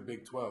 It's like the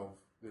Big 12.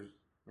 There's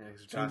Yeah,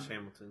 because Josh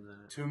Hamilton's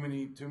in it. too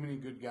many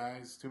good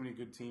guys, too many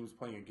good teams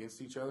playing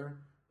against each other.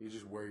 You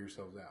just wear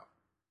yourselves out.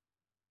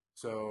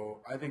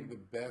 So I think the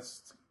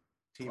best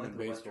team Like in the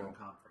baseball. Western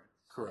Conference.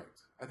 Correct.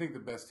 I think the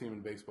best team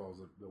in baseball is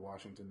the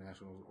Washington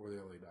Nationals or the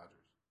LA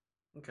Dodgers.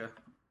 Okay.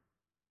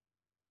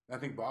 I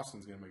think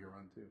Boston's going to make a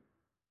run too.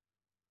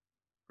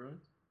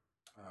 Bruins?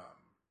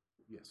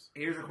 Yes.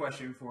 Here's a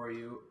question for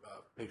you.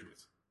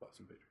 Patriots.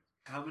 Boston Patriots.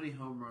 How many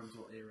home runs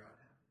will A-Rod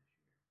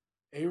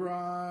have?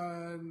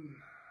 A-Rod.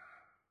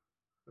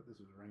 I thought this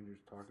was Rangers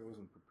talk. I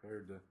wasn't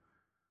prepared to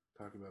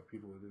talk about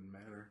people that didn't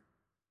matter.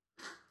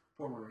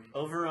 Former Rangers.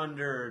 Over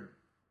under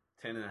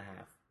 10.5.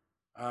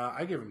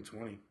 I give him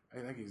 20. I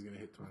think he's going to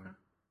hit 20. Okay.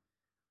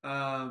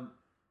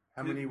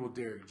 How many will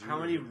Derek Jeter How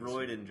many get this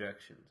roid year?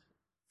 injections?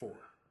 4.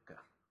 Okay.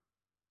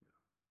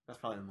 That's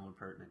probably the more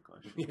pertinent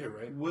question. Yeah,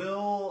 right?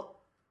 Will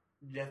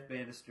Jeff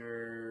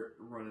Bannister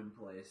run in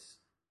place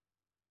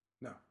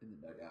No, in the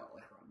dugout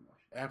like Ron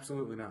Washington?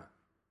 absolutely not.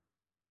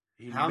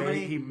 He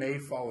He may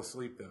fall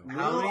asleep though.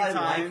 How Will many I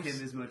like times-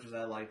 him as much as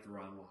I liked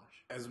Ron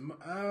Wash?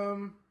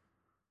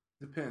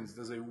 Depends.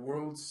 Does a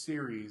World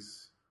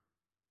Series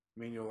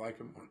mean you'll like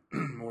him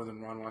more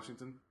than Ron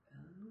Washington?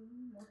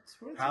 That's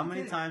what it's How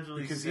many okay. times will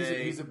Because he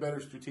say he's a better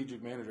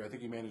strategic manager. I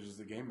think he manages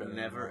the game better. than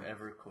never Ron.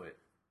 ever quit?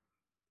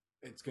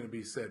 It's going to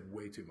be said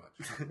way too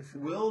much. It's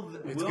Will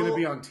going to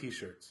be on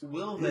T-shirts.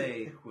 Will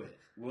they quit?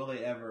 Will they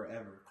ever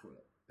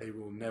quit? They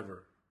will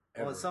never.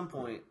 Ever Well, at some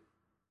quit. point,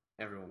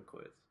 everyone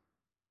quits.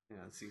 Yeah,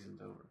 the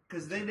season's over.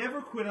 Because they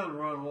never quit on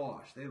Ron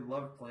Wash. They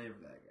loved playing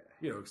for that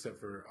guy. except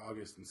for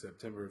August and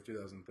September of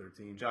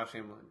 2013. Josh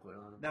Hamilton quit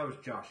on him. That was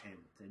Josh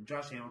Hamilton.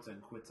 Josh Hamilton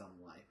quits on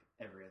life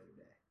every other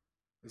day.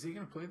 Is he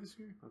going to play this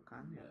year?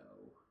 Okay. No.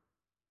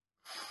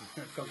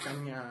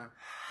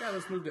 Yeah,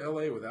 let's move to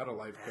LA without a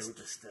life That's coach.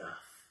 the stuff.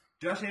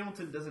 Josh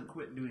Hamilton doesn't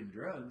quit doing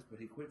drugs, but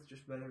he quits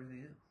just about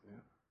everything else. Yeah,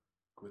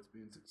 quits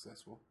being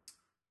successful.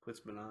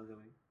 Quits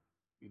monogamy.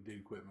 He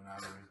did quit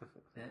monogamy.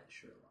 That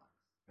Sherlock.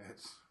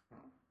 That's.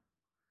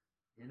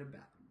 In a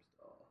bathroom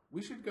stall.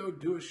 We should go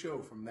do a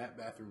show from that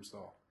bathroom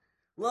stall.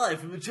 Live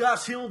from the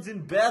Josh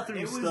Hamilton bathroom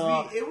It was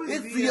stall. the- it was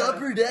it's the, the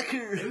upper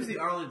decker. It was the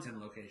Arlington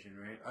location,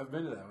 right? I've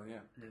been to that one. Yeah,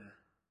 Yeah.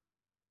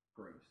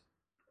 Gross.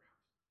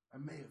 I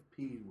may have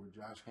peed where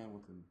Josh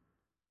Hamilton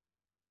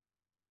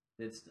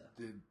Did stuff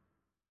did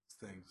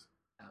things.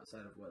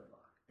 outside of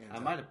wedlock. I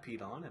might have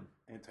peed on him.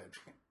 Anti.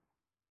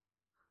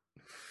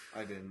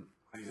 I didn't.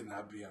 I did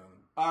not be on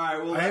him. All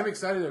right. Well, I am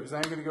excited though because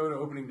I'm going to go to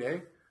opening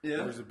day. Yeah.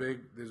 There's a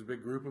big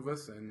group of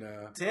us, and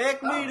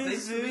Take me to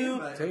thanks for the zoo.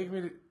 invite. take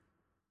me to.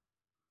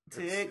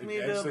 Take me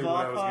to Actually,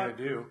 what I was Ballpark. going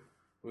to do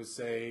was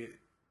say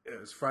it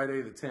was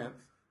Friday the 10th,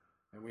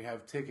 and we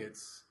have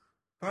tickets.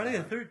 Friday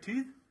the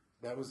 13th?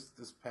 That was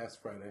this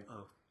past Friday,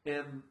 Oh.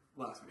 And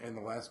last week. and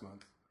the last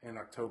month, in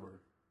October.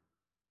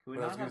 Can we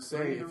But I was not going have to say,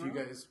 three in a if you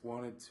row? guys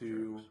wanted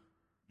to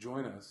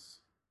join us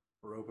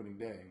for opening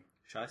day,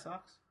 Shy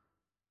Sox?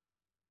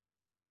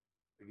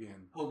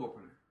 again, Home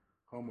opener.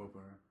 home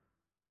opener.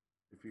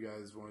 If you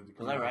guys wanted to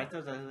come, Was that out- right, though?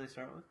 Is that who they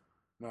start with?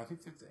 No, I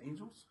think it's the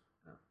Angels.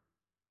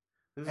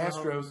 Who's the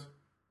home- Astros.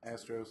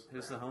 Astros.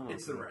 Who's the home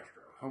It's the opener?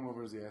 restaurant. Home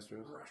opener is the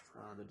Astros.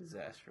 Oh, the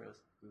Disastros.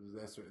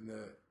 And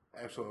the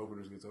actual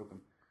openers gets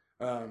open.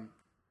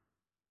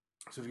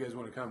 So if you guys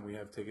want to come, we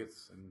have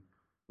tickets, and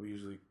we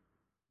usually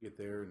get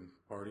there and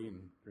party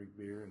and drink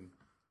beer and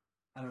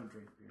I don't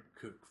drink beer.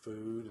 cook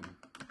food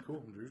and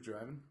cool. Drew's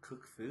driving.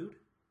 Cook food?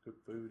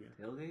 Cook food,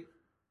 yeah. Tailgate?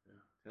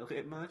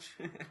 Tailgate much?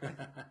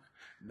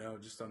 No,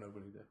 just on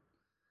opening day.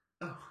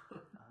 Oh.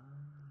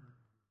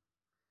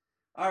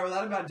 All right. Well,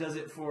 that about does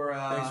it for.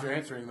 Thanks for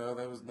answering, though.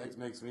 That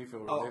makes me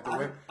feel. Oh, we have to I-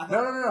 wait. I thought-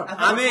 No. I thought-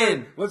 I'm Let's in.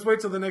 wait- Let's wait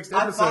till the next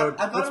I episode.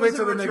 thought Let's it wait was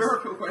till a the next.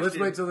 rhetorical Let's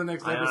question. wait till the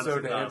next I honestly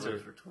episode to thought answer. it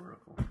was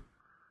rhetorical.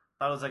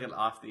 Thought it was like an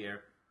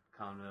off-the-air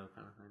convo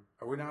kind of thing.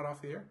 Are we not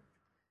off the air?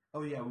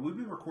 Oh yeah, we've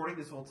been recording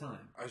this whole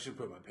time. I should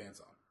put my pants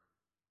on.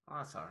 Oh,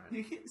 that's all right.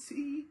 You can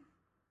see.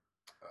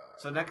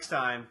 So next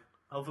time,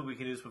 hopefully we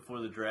can do this before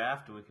the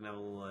draft, and we can have a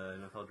little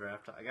NFL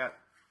draft. I got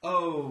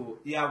Oh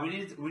yeah, we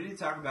need to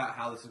talk about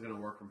how this is going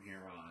to work from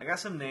here on.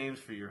 some names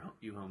for you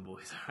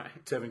homeboys. All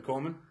right, Tevin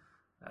Coleman.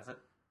 that's it.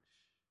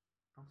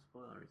 Don't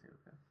spoil everything,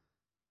 okay?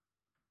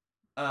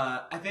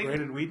 I think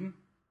Brandon Whedon.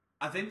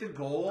 I think the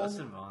goal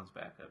Dustin Vaughn's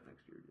back up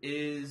next year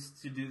is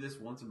to do this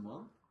once a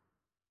month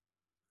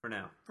for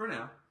now. for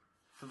now.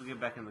 So we get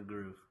back in the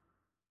groove.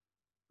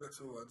 That's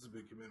a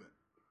big commitment.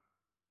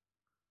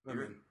 I'm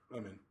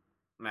in.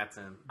 Matt's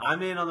in.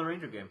 I'm in on the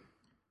Ranger game.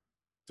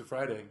 It's a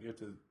Friday. You have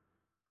to.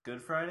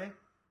 Good Friday?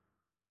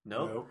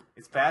 Nope. Nope.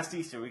 It's past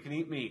Easter. We can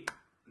eat meat.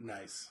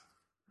 Nice.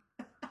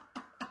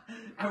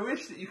 I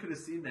wish that you could have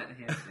seen that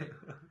handshake.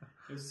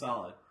 It was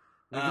solid.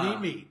 We can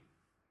eat meat.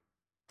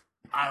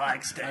 I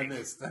like steak. I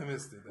missed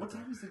it. What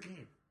time is the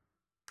game?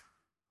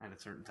 At a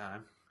certain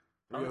time.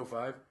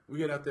 3:05. We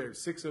get out there at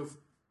 6:00.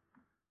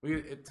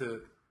 We get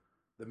to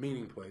the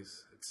meeting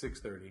place at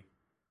 6:30.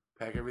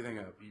 Pack everything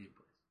up. Meeting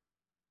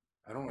place.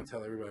 I don't want to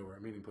tell everybody where our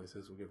meeting place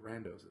is. We'll get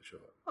randos that show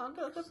up.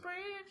 Under the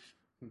bridge.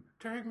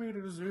 Take me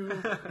to the zoo.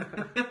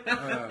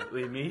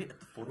 We meet.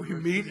 We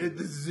meet at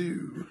the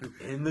zoo.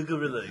 In the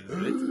gorilla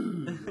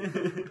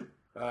exhibit.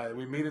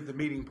 We meet at the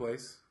meeting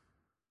place.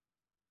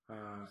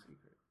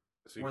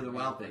 Where the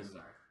wild things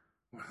are.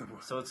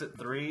 So it's at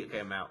 3. Okay,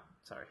 I'm out.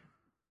 Sorry.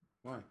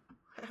 Why?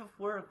 I have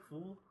work,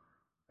 fool.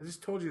 I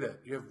just told you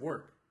that. You have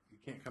work. You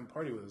can't come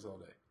party with us all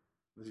day.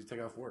 Unless you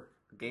take off work.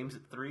 The game's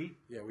at 3?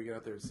 Yeah, we get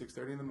out there at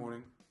 6:30 in the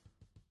morning.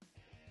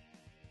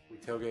 We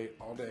tailgate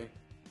all day.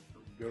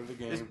 Go to the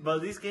game.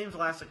 But these games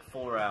last like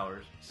 4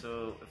 hours.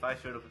 So if I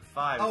showed up at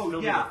 5, Oh, it'd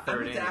still yeah. be I the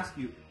third meant to inning. ask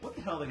you, what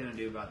the hell are they going to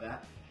do about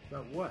that?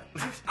 About what?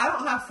 I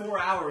don't have 4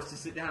 hours to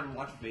sit down and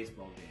watch a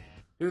baseball game.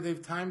 Dude,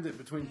 they've timed it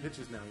between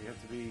pitches now. You have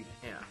to be.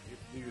 Yeah. You have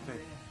to do your thing.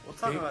 We'll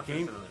talk about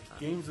this another time.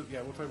 Games,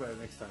 yeah, we'll talk about it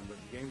next time. But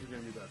the games are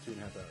going to be about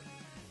 2.5 hours.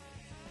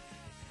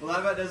 Well, that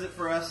about does it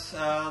for us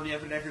on the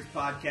Upper Deckers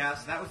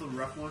podcast. That was a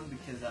rough one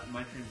because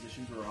my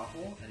transitions were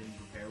awful. I didn't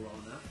prepare well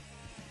enough.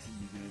 I seem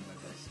to be doing my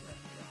best.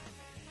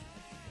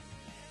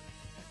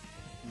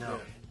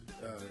 No.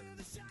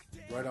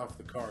 Yeah, right off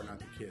the car, not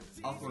the kid.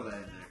 I'll throw that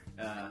in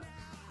there.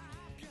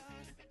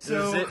 This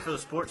is it for the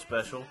sports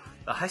special.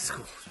 The high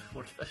school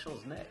sports special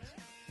is next.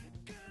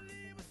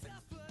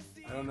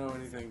 I don't know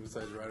anything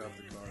besides right off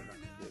the car, not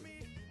the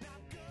kid.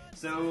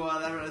 So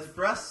that about does it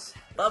for us.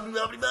 Love you,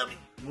 love you, love you.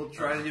 We'll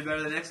try to do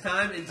better the next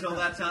time. Until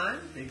that time,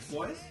 thanks,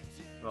 boys.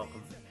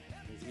 Welcome.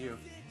 Thank you.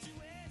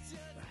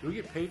 Do we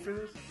get paid for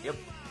this? Yep.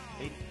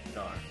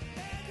 $8.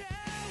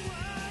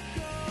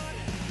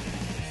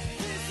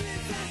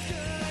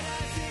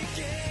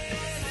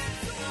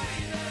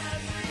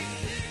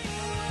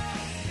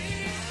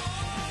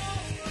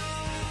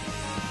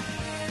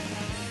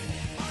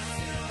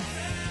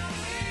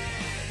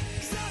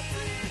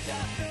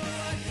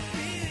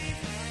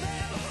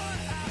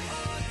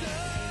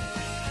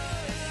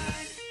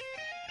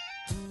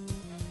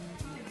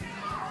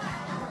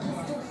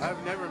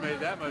 I've never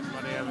made that much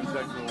money having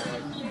sexual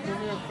life. Do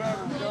me a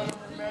favor, don't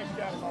ever make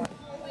that money.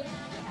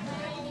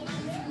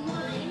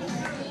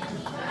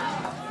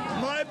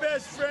 My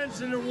best friends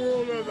in the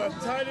world are the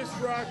tightest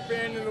rock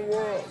band in the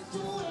world.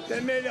 They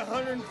made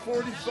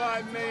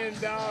 $145 million.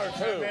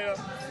 They made a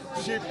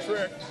Cheap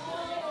Trick.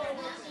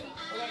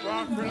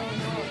 Rockford,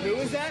 Illinois. Who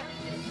is that?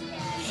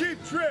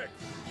 Cheap Trick.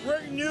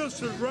 Rick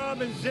Nielsen,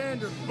 Robin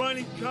Zander,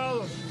 Bunny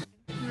Collins.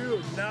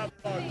 You, not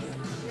Bugs.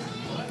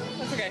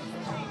 That's okay.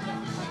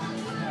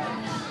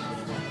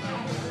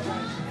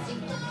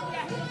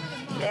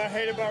 What I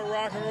hate about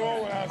rock and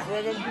roll when I was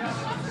with them,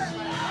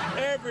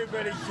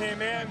 everybody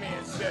came at me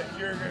and said,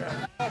 you're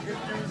gonna fucking do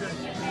this,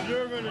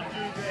 you're gonna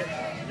do this,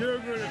 you're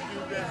gonna do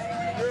this,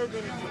 you're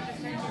gonna do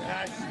this. And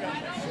I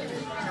stopped and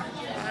said,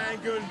 I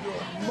ain't gonna do a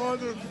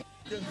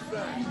motherfucking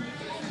thing.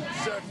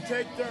 So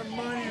take their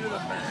money to the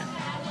bank.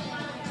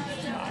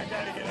 I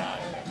gotta get out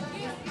of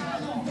here.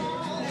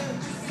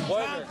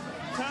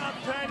 Tom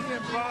Petty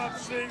and Bob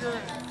Seger, the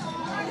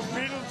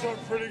Beatles are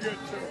pretty good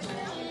too.